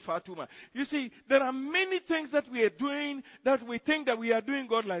 you go far too much. You see, there are many things that we are doing that we think that we are doing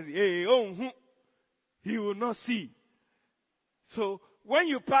God like, He will not see. So, when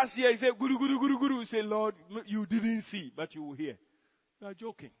you pass here, you say, Guru, Guru, Guru, Guru. You say, Lord, you didn't see, but you will hear. You are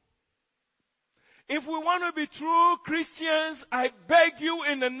joking. If we want to be true Christians, I beg you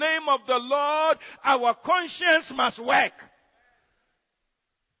in the name of the Lord, our conscience must work.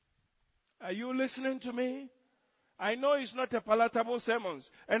 Are you listening to me? I know it's not a palatable sermon.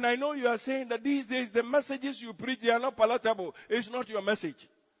 And I know you are saying that these days the messages you preach, they are not palatable. It's not your message.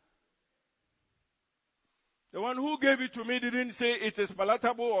 The one who gave it to me didn't say it is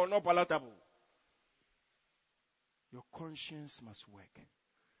palatable or not palatable. Your conscience must work.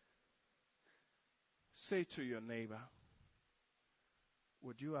 Say to your neighbor,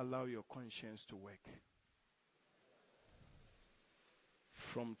 would you allow your conscience to work?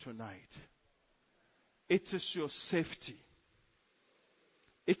 From tonight. It is your safety.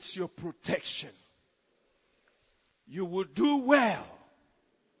 It's your protection. You will do well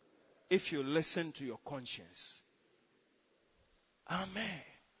if you listen to your conscience. Amen.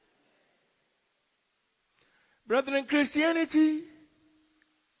 Brethren, Christianity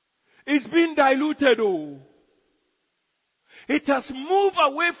is being diluted. It has moved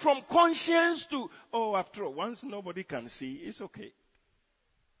away from conscience to, after all, once nobody can see, it's okay.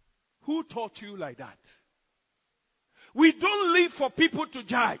 Who taught you like that? We don't live for people to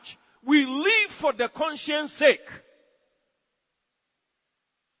judge. We live for the conscience sake.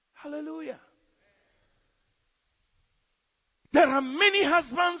 Hallelujah. There are many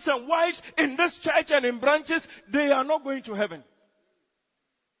husbands and wives in this church and in branches. They are not going to heaven.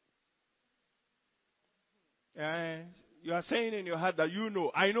 You are saying in your heart that you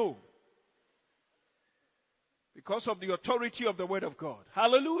know. I know. Because of the authority of the word of God.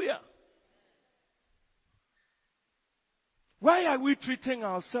 Hallelujah. Why are we treating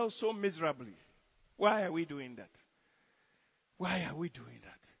ourselves so miserably? Why are we doing that? Why are we doing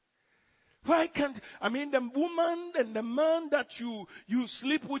that? Why can't, the woman and the man that you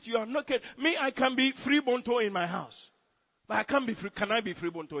sleep with, you are not getting, me, I can be free bonto in my house. But I can't be free, can I be free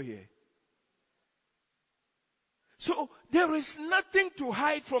bonto here? So there is nothing to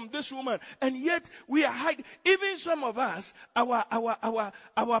hide from this woman, and yet we are hiding. Even some of us,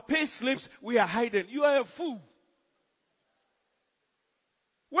 our pay slips, we are hiding. You are a fool.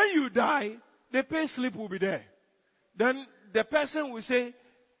 When you die, the pay slip will be there. Then the person will say,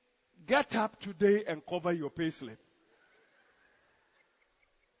 "Get up today and cover your pay slip."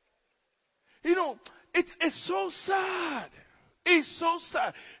 You know, it's so sad. It's so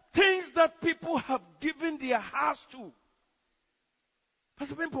sad. Things that people have given their hearts to.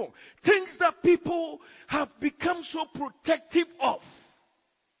 Pastor Pimpo, things that people have become so protective of.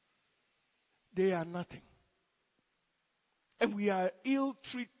 They are nothing. And we are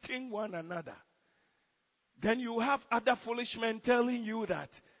ill-treating one another. Then you have other foolish men telling you that,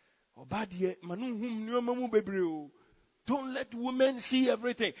 don't let women see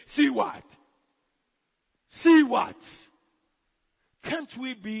everything. See what? See what? Can't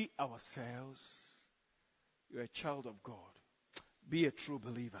we be ourselves? You're a child of God. Be a true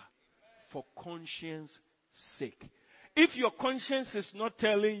believer. For conscience sake. If your conscience is not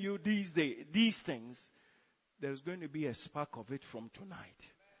telling you these things, there's going to be a spark of it from tonight.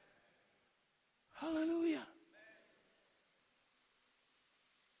 Hallelujah.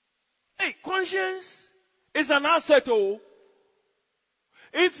 Hey, conscience is an asset.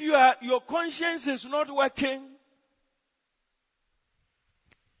 If your conscience is not working,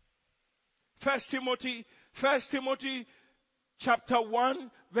 1 Timothy chapter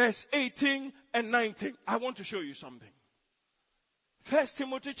 1 verse 18 and 19. I want to show you something. 1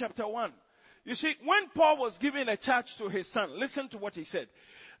 Timothy chapter 1. You see, when Paul was giving a charge to his son, listen to what he said.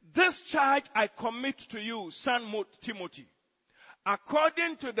 This charge I commit to you, son Timothy,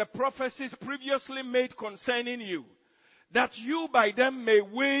 according to the prophecies previously made concerning you, that you by them may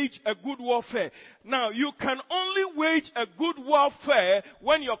wage a good warfare. Now, you can only wage a good warfare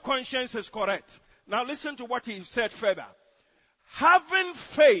when your conscience is correct. Now, listen to what he said further. Having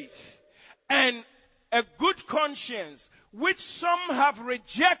faith and a good conscience, which some have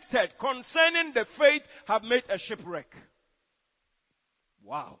rejected concerning the faith, have made a shipwreck.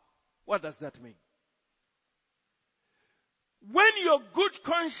 Wow. What does that mean? When your good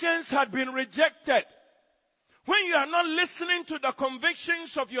conscience had been rejected, when you are not listening to the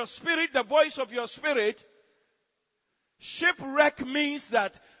convictions of your spirit, the voice of your spirit, shipwreck means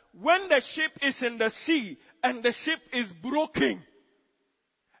that when the ship is in the sea and the ship is broken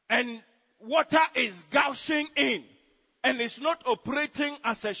and water is gushing in and it's not operating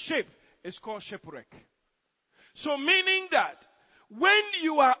as a ship, it's called shipwreck. So meaning that when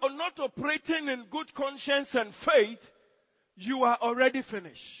you are not operating in good conscience and faith, you are already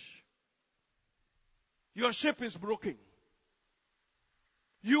finished. Your ship is broken.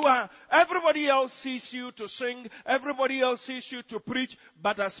 Everybody else sees you to sing, everybody else sees you to preach,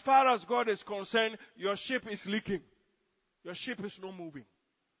 but as far as God is concerned, your ship is leaking. Your ship is not moving.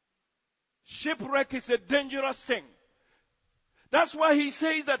 Shipwreck is a dangerous thing. That's why he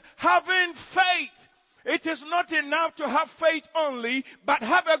says that having faith, it is not enough to have faith only, but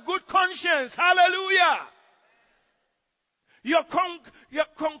have a good conscience. Hallelujah. Your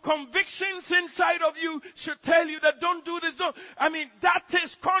convictions inside of you should tell you that don't do this. That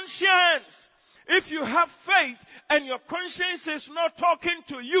is conscience. If you have faith and your conscience is not talking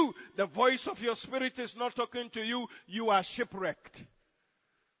to you, the voice of your spirit is not talking to you, you are shipwrecked.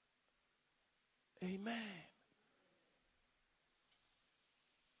 Amen.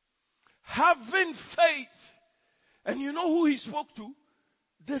 Having faith. And you know who he spoke to?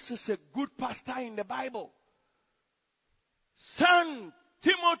 This is a good pastor in the Bible. Son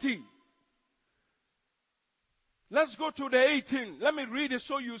Timothy. Let's go to the 18. Let me read it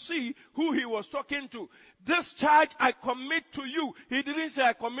so you see who he was talking to. This charge I commit to you. He didn't say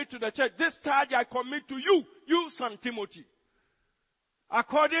I commit to the church. This charge I commit to you, son Timothy.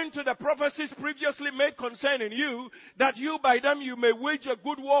 According to the prophecies previously made concerning you, that you by them you may wage a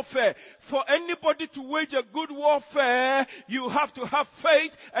good warfare. For anybody to wage a good warfare, you have to have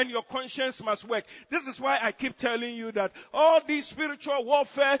faith and your conscience must work. This is why I keep telling you that all these spiritual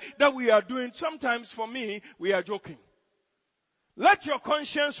warfare that we are doing, sometimes for me, we are joking. Let your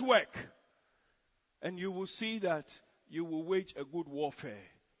conscience work. And you will see that you will wage a good warfare.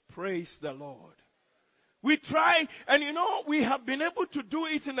 Praise the Lord. We try, and we have been able to do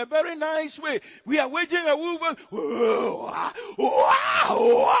it in a very nice way. We are waging a war.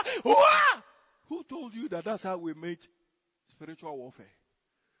 Who told you that that's how we made spiritual warfare?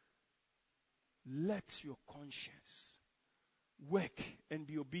 Let your conscience work and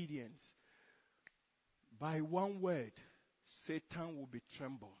be obedient. By one word, Satan will be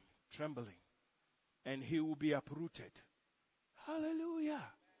trembling, and he will be uprooted. Hallelujah.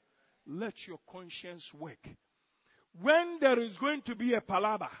 Let your conscience work. When there is going to be a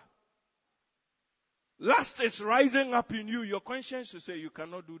palaver, lust is rising up in you, your conscience will say, you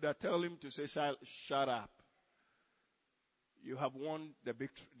cannot do that. Tell him to say, shut up. You have won the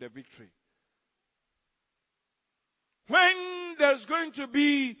victory. When there's going to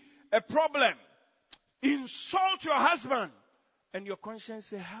be a problem, insult your husband. And your conscience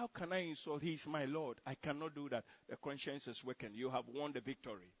say, how can I insult? He is my Lord. I cannot do that. The conscience is working. You have won the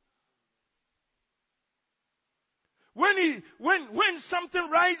victory. When something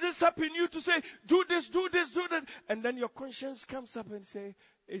rises up in you to say, do this, do this, do that, and then your conscience comes up and say,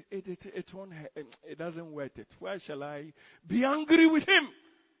 it doesn't worth it. Why shall I be angry with him?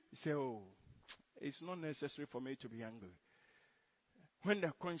 You say, it's not necessary for me to be angry. When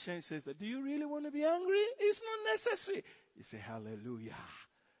the conscience says that, do you really want to be angry? It's not necessary. You say, hallelujah.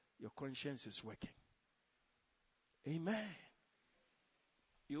 Your conscience is working. Amen.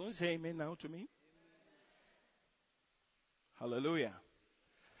 You won't say amen now to me? Hallelujah.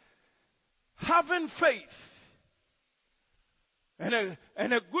 Having faith and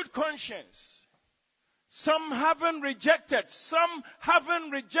a good conscience. Some haven't rejected. Some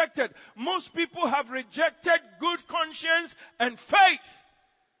haven't rejected. Most people have rejected good conscience and faith.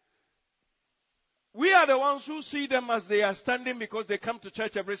 We are the ones who see them as they are standing because they come to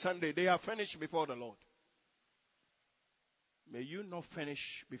church every Sunday. They are finished before the Lord. May you not finish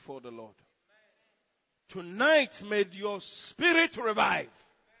before the Lord. Tonight, may your spirit revive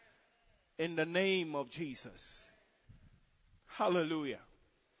in the name of Jesus. Hallelujah.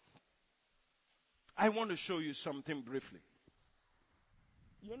 I want to show you something briefly.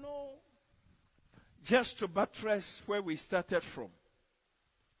 Just to buttress where we started from,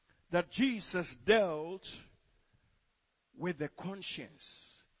 that Jesus dealt with the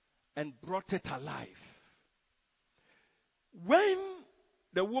conscience and brought it alive. When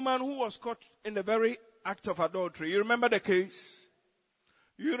the woman who was caught in the very act of adultery, you remember the case?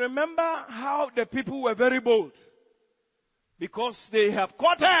 You remember how the people were very bold because they have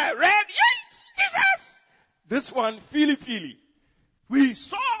caught her red. Yes, Jesus. This one, feely. We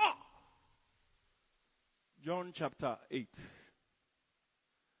saw. John chapter 8.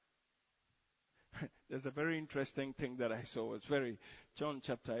 There's a very interesting thing that I saw. John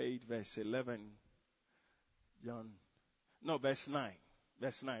chapter 8, verse 11. Verse 9.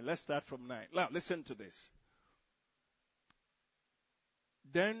 Verse 9. Let's start from 9. Now, listen to this.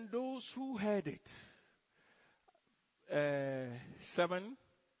 Then those who heard it. 7.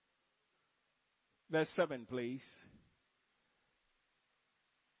 Verse 7, please.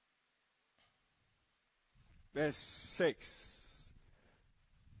 Verse 6.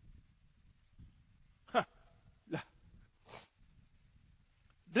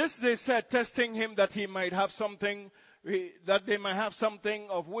 This they said, testing him that he might have something, that they might have something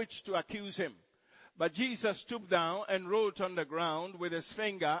of which to accuse him. But Jesus stooped down and wrote on the ground with his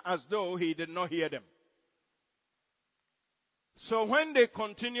finger as though he did not hear them. So when they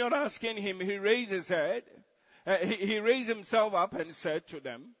continued asking him, he raised his head, he raised himself up and said to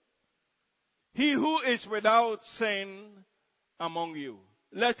them, "He who is without sin among you,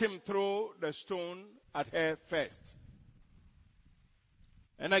 let him throw the stone at her first."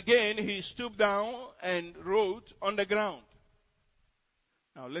 And again he stooped down and wrote on the ground.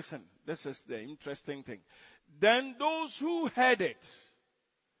 Now listen, this is the interesting thing. Then those who heard it,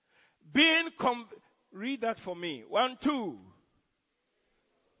 read that for me. 1, 2.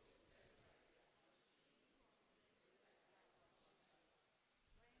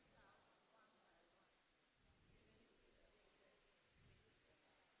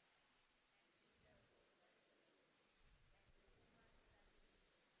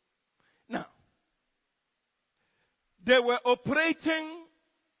 Now, they were operating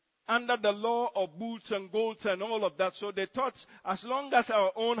under the law of bulls and goats and all of that. So they thought, as long as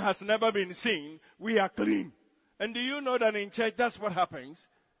our own has never been seen, we are clean. And do you know that in church, that's what happens?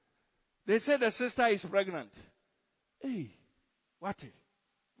 They say the sister is pregnant. Hey, what?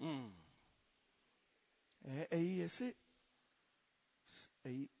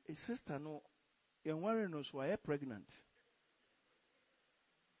 Sister, no, you're worrying us why you're pregnant.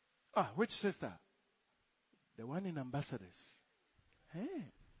 Which sister? The one in Ambassadors.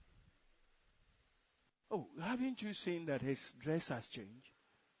 Hey. Oh, haven't you seen that his dress has changed?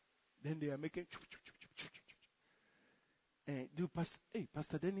 Then they are making.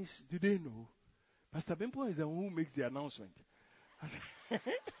 Pastor Dennis, do they know? Pastor Bempo is the one who makes the announcement.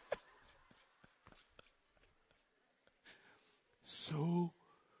 So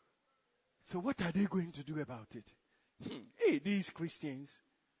what are they going to do about it? Hey, these Christians,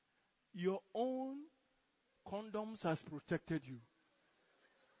 your own condoms has protected you.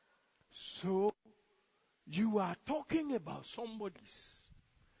 So you are talking about somebody's.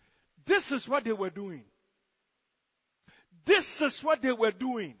 This is what they were doing. This is what they were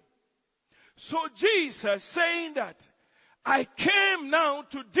doing. So Jesus saying that I came now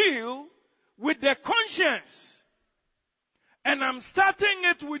to deal with their conscience. And I'm starting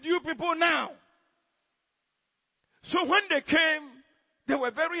it with you people now. So when they came, they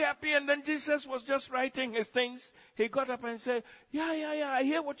were very happy, and then Jesus was just writing his things. He got up and said, yeah, I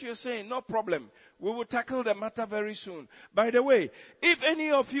hear what you're saying. No problem. We will tackle the matter very soon. By the way, if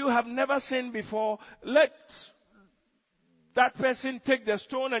any of you have never sinned before, let that person take the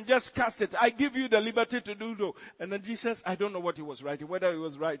stone and just cast it. I give you the liberty to do so. And then Jesus, I don't know what he was writing. Whether he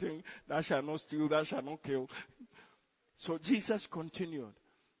was writing, thou shalt not steal, thou shalt not kill. So Jesus continued.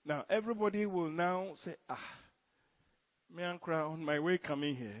 Now everybody will now say, me and cry on my way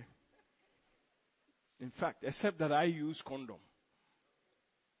coming here. In fact, except that I use condom.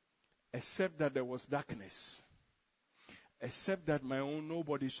 Except that there was darkness. Except that my own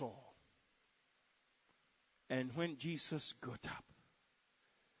nobody saw. And when Jesus got up,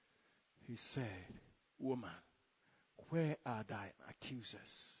 he said, woman, where are thy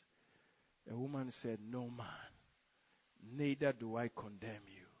accusers? The woman said, no man, neither do I condemn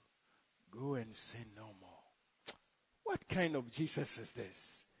you. Go and sin no more. What kind of Jesus is this?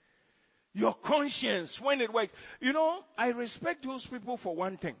 Your conscience, when it works. You know, I respect those people for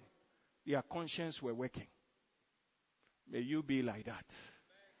one thing. Their conscience were working. May you be like that.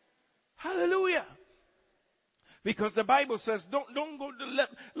 Hallelujah. Because the Bible says, don't go,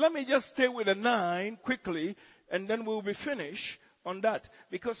 let me just stay with the 9 quickly, and then we'll be finished on that.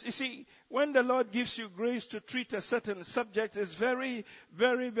 Because you see, when the Lord gives you grace to treat a certain subject, it's very,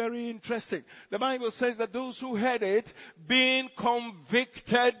 very, very interesting. The Bible says that those who heard it, being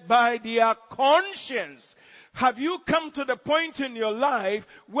convicted by their conscience. Have you come to the point in your life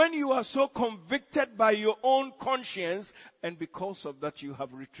when you are so convicted by your own conscience, and because of that you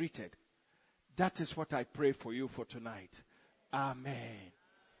have retreated? That is what I pray for you for tonight. Amen.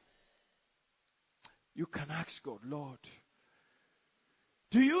 You can ask God, Lord,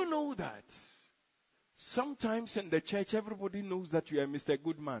 do you know that sometimes in the church everybody knows that you are Mr.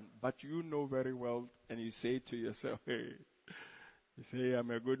 Goodman, but you know very well, and you say to yourself, hey, you say, I'm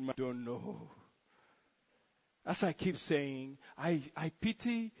a good man. Don't know. As I keep saying, I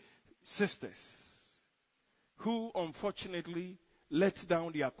pity sisters who unfortunately let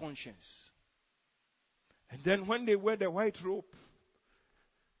down their conscience. And then when they wear the white robe,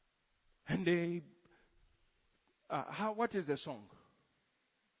 and they, what is the song?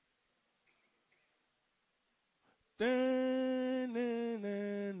 They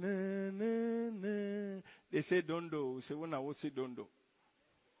say dondo. Say when I will say dondo.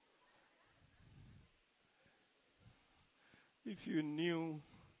 If you knew,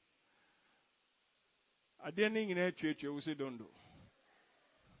 I didn't in a church, you would say, don't do.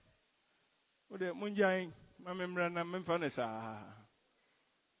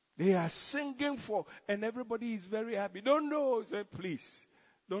 They are singing for, and everybody is very happy. Don't do. Say, please,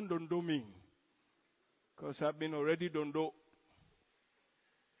 don't do me. Because I've been already don't do.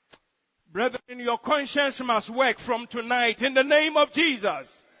 Brethren, your conscience must work from tonight in the name of Jesus.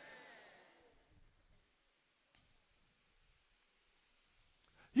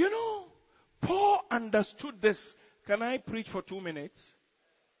 You know, Paul understood this. Can I preach for 2 minutes?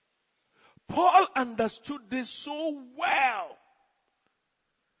 Paul understood this so well.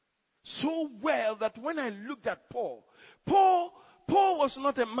 So well that when I looked at Paul was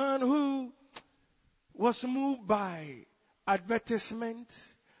not a man who was moved by advertisement,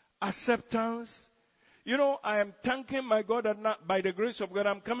 acceptance. You know, I am thanking my God that now, by the grace of God,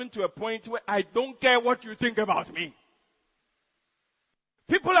 I'm coming to a point where I don't care what you think about me.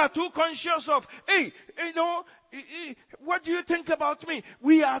 People are too conscious of, hey, you know, what do you think about me?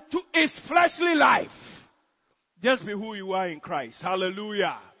 It's fleshly life. Just be who you are in Christ.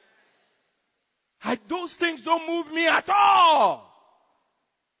 Hallelujah. Those things don't move me at all.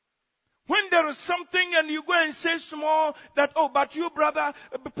 When there is something and you go and say small that, oh, but you brother,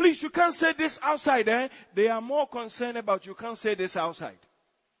 please, you can't say this outside. They are more concerned about you can't say this outside.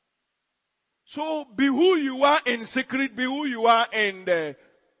 So be who you are in secret, be who you are in the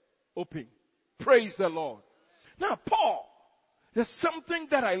open. Praise the Lord. Now, Paul, there's something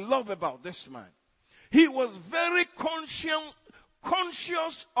that I love about this man. He was very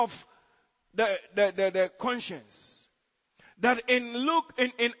conscious of the conscience. That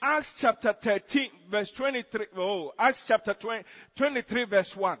in Acts chapter 13, verse 23, Acts chapter 23,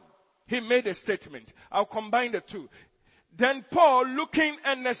 verse 1, he made a statement. I'll combine the two. Then Paul, looking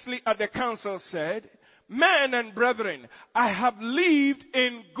earnestly at the council, said, men and brethren, I have lived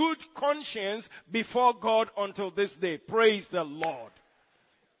in good conscience before God until this day. Praise the Lord.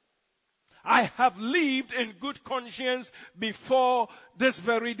 I have lived in good conscience before this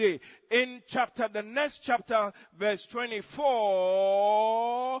very day. In the next chapter, verse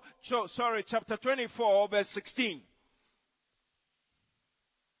 24, chapter 24, verse 16.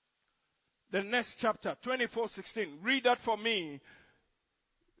 The next chapter, 24:16. Read that for me.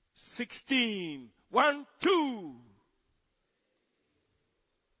 16. 1, 2.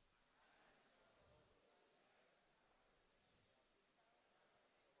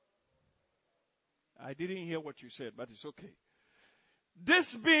 I didn't hear what you said, but it's okay.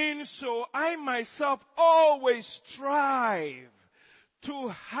 This being so, I myself always strive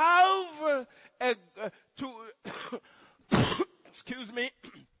to have excuse me.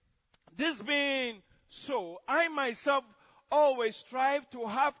 This being so, I myself always strive to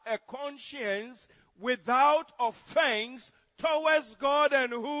have a conscience without offense towards God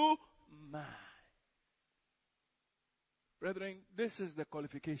and who? Man. Brethren, this is the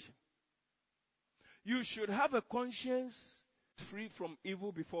qualification. You should have a conscience free from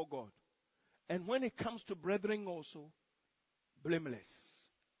evil before God. And when it comes to brethren also, blameless.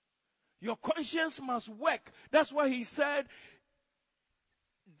 Your conscience must work. That's why he said,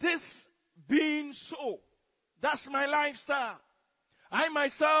 this being so, that's my lifestyle. I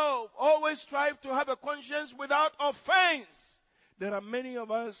myself always strive to have a conscience without offense. There are many of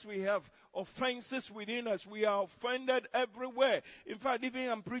us, we have offenses within us. We are offended everywhere. In fact, even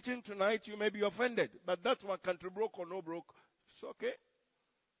I'm preaching tonight, you may be offended. But that's what country broke or no broke. It's okay.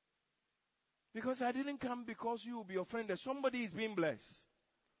 Because I didn't come because you will be offended. Somebody is being blessed.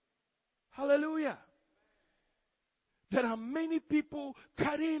 Hallelujah. There are many people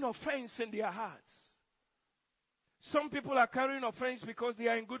carrying offense in their hearts. Some people are carrying offense because they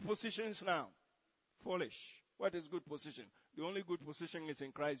are in good positions now. Foolish. What is good position? The only good position is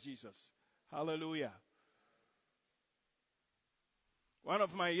in Christ Jesus. Hallelujah. One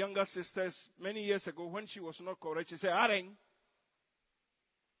of my younger sisters, many years ago, when she was not correct, she said, Areng,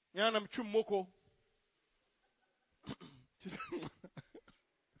 Yanam Chumoko.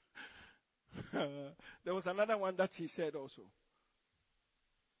 There was another one that she said also.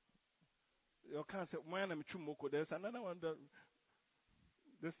 Your car said, there's another one that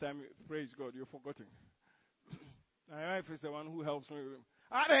this time, praise God, you've forgotten. My wife is the one who helps me with him.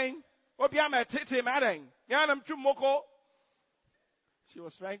 She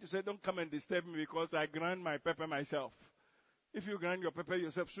was trying to say, don't come and disturb me because I grind my pepper myself. If you grind your pepper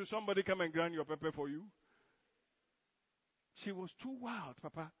yourself, should somebody come and grind your pepper for you? She was too wild,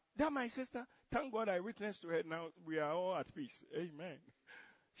 Papa. That my sister, thank God I witnessed to her. Now we are all at peace. Amen.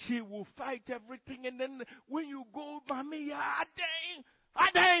 She will fight everything, and then when you go, Mami, Adeng,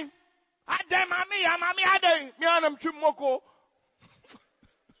 Mami, Adeng, Mianam Chumoko.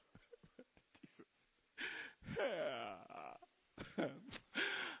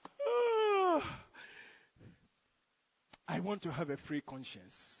 want to have a free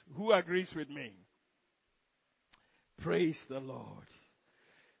conscience. Who agrees with me? Praise the Lord.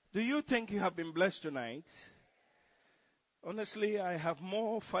 Do you think you have been blessed tonight? Honestly, I have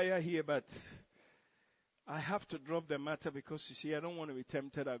more fire here, but I have to drop the matter because, you see, I don't want to be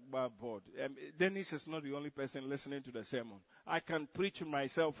tempted above board. Dennis is not the only person listening to the sermon. I can preach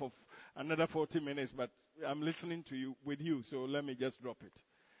myself for another 40 minutes, but I'm listening to you with you, so let me just drop it.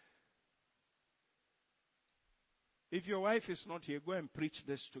 If your wife is not here, go and preach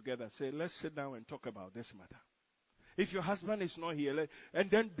this together. Say, let's sit down and talk about this matter. If your husband is not here,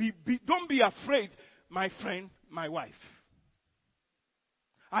 and then don't be afraid, my friend, my wife.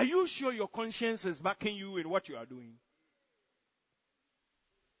 Are you sure your conscience is backing you in what you are doing?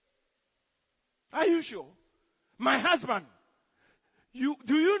 Are you sure? My husband,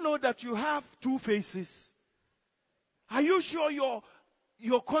 do you know that you have two faces? Are you sure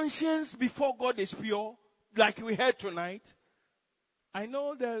your conscience before God is pure, like we heard tonight? I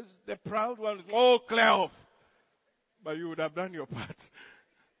know there's the proud one, clear off. But you would have done your part.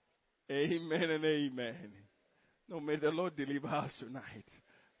 Amen and amen. No, may the Lord deliver us tonight.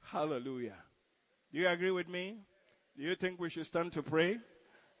 Hallelujah. Do you agree with me? Do you think we should stand to pray?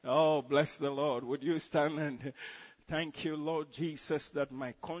 Oh, bless the Lord. Would you stand and thank you, Lord Jesus, that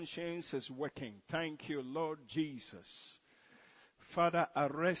my conscience is working. Thank you, Lord Jesus. Father,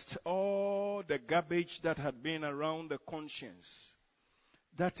 arrest all the garbage that had been around the conscience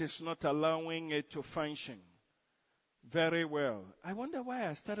that is not allowing it to function. Very well. I wonder why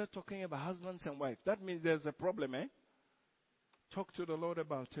I started talking about husbands and wives. That means there's a problem, eh? Talk to the Lord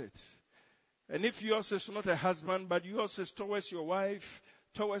about it. And if yours is not a husband, but yours is towards your wife,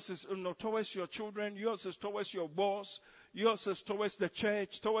 towards your children, yours is towards your boss, yours is towards the church,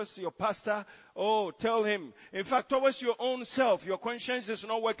 towards your pastor, tell him. In fact, towards your own self, your conscience is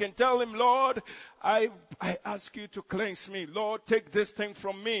not working. Tell him, Lord, I ask you to cleanse me. Lord, take this thing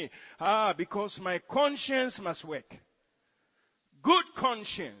from me. Because my conscience must work. Good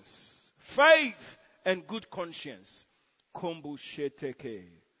conscience, faith, and good conscience. Kombu sheteke.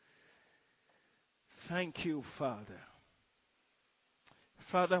 Thank you, Father.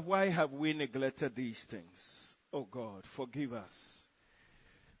 Father, why have we neglected these things? Oh God, forgive us.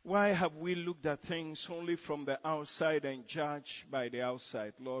 Why have we looked at things only from the outside and judged by the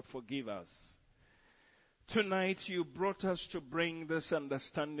outside? Lord, forgive us. Tonight you brought us to bring this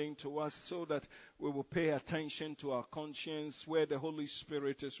understanding to us so that we will pay attention to our conscience where the Holy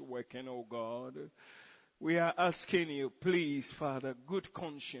Spirit is working, oh God. We are asking you, please, Father, good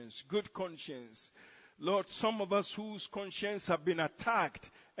conscience, good conscience. Lord, some of us whose conscience have been attacked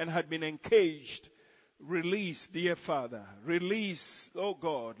and had been encaged, release, dear Father, release, oh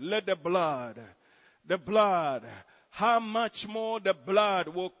God, let the blood, how much more the blood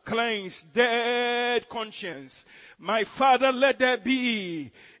will cleanse dead conscience. My Father, let there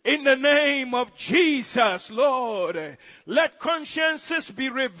be, in the name of Jesus, Lord, let consciences be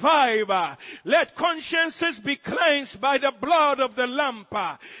revived. Let consciences be cleansed by the blood of the Lamb,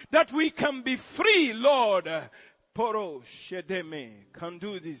 that we can be free, Lord. Poro shedeme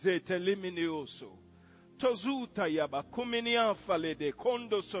kandudi zete liminioso tozuta yaba kuminia falede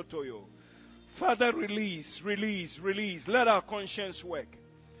kondo sotoyo. Father, release. Let our conscience work.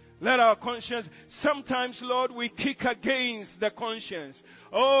 Let our conscience. Sometimes, Lord, we kick against the conscience.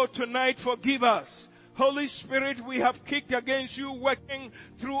 Oh, tonight, forgive us. Holy Spirit, we have kicked against you working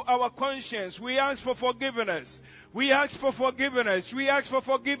through our conscience. We ask for forgiveness. We ask for forgiveness. We ask for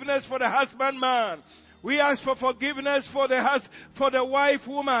forgiveness for the husbandman. We ask for forgiveness for the wife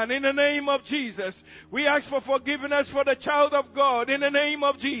woman in the name of Jesus. We ask for forgiveness for the child of God in the name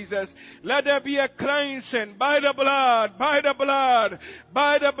of Jesus. Let there be a cleansing by the blood, by the blood,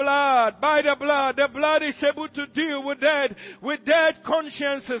 by the blood, by the blood. The blood is able to deal with dead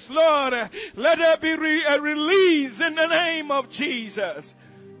consciences. Lord, let there be a release in the name of Jesus.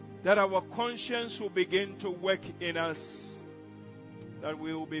 That our conscience will begin to work in us. That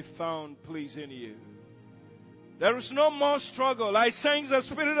we will be found pleasing you. There is no more struggle. I sense the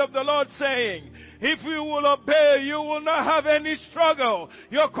Spirit of the Lord saying, if you will obey, you will not have any struggle.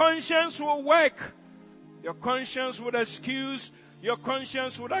 Your conscience will work. Your conscience would excuse. Your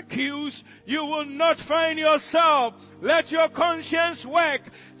conscience would accuse. You will not find yourself. Let your conscience work.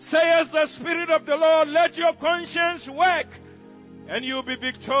 Says the Spirit of the Lord, let your conscience work. And you'll be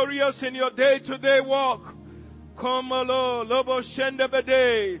victorious in your day-to-day walk. Komalo, lobo shende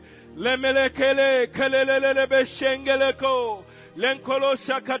bede. Lemelekele kelelelele beshengeleko Lenkolo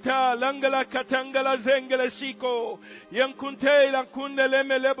Sakata, Langala Katangala Zengala Shiko, Yankunte, Lankunde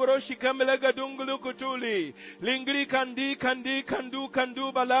Leme Leboroshi Kamelega Dungulu Kutuli, Lingri Kandi,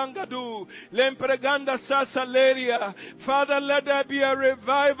 Kandu Balangadu, Lempreganda Sasaleria. Father, let there be a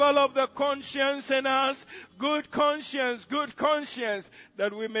revival of the conscience in us, good conscience,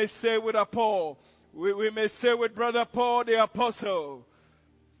 that we may say with Paul, we may say with Brother Paul the Apostle,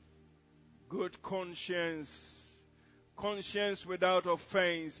 good conscience without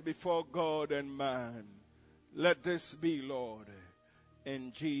offense before God and man. Let this be, Lord,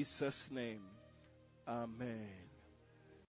 in Jesus' name. Amen.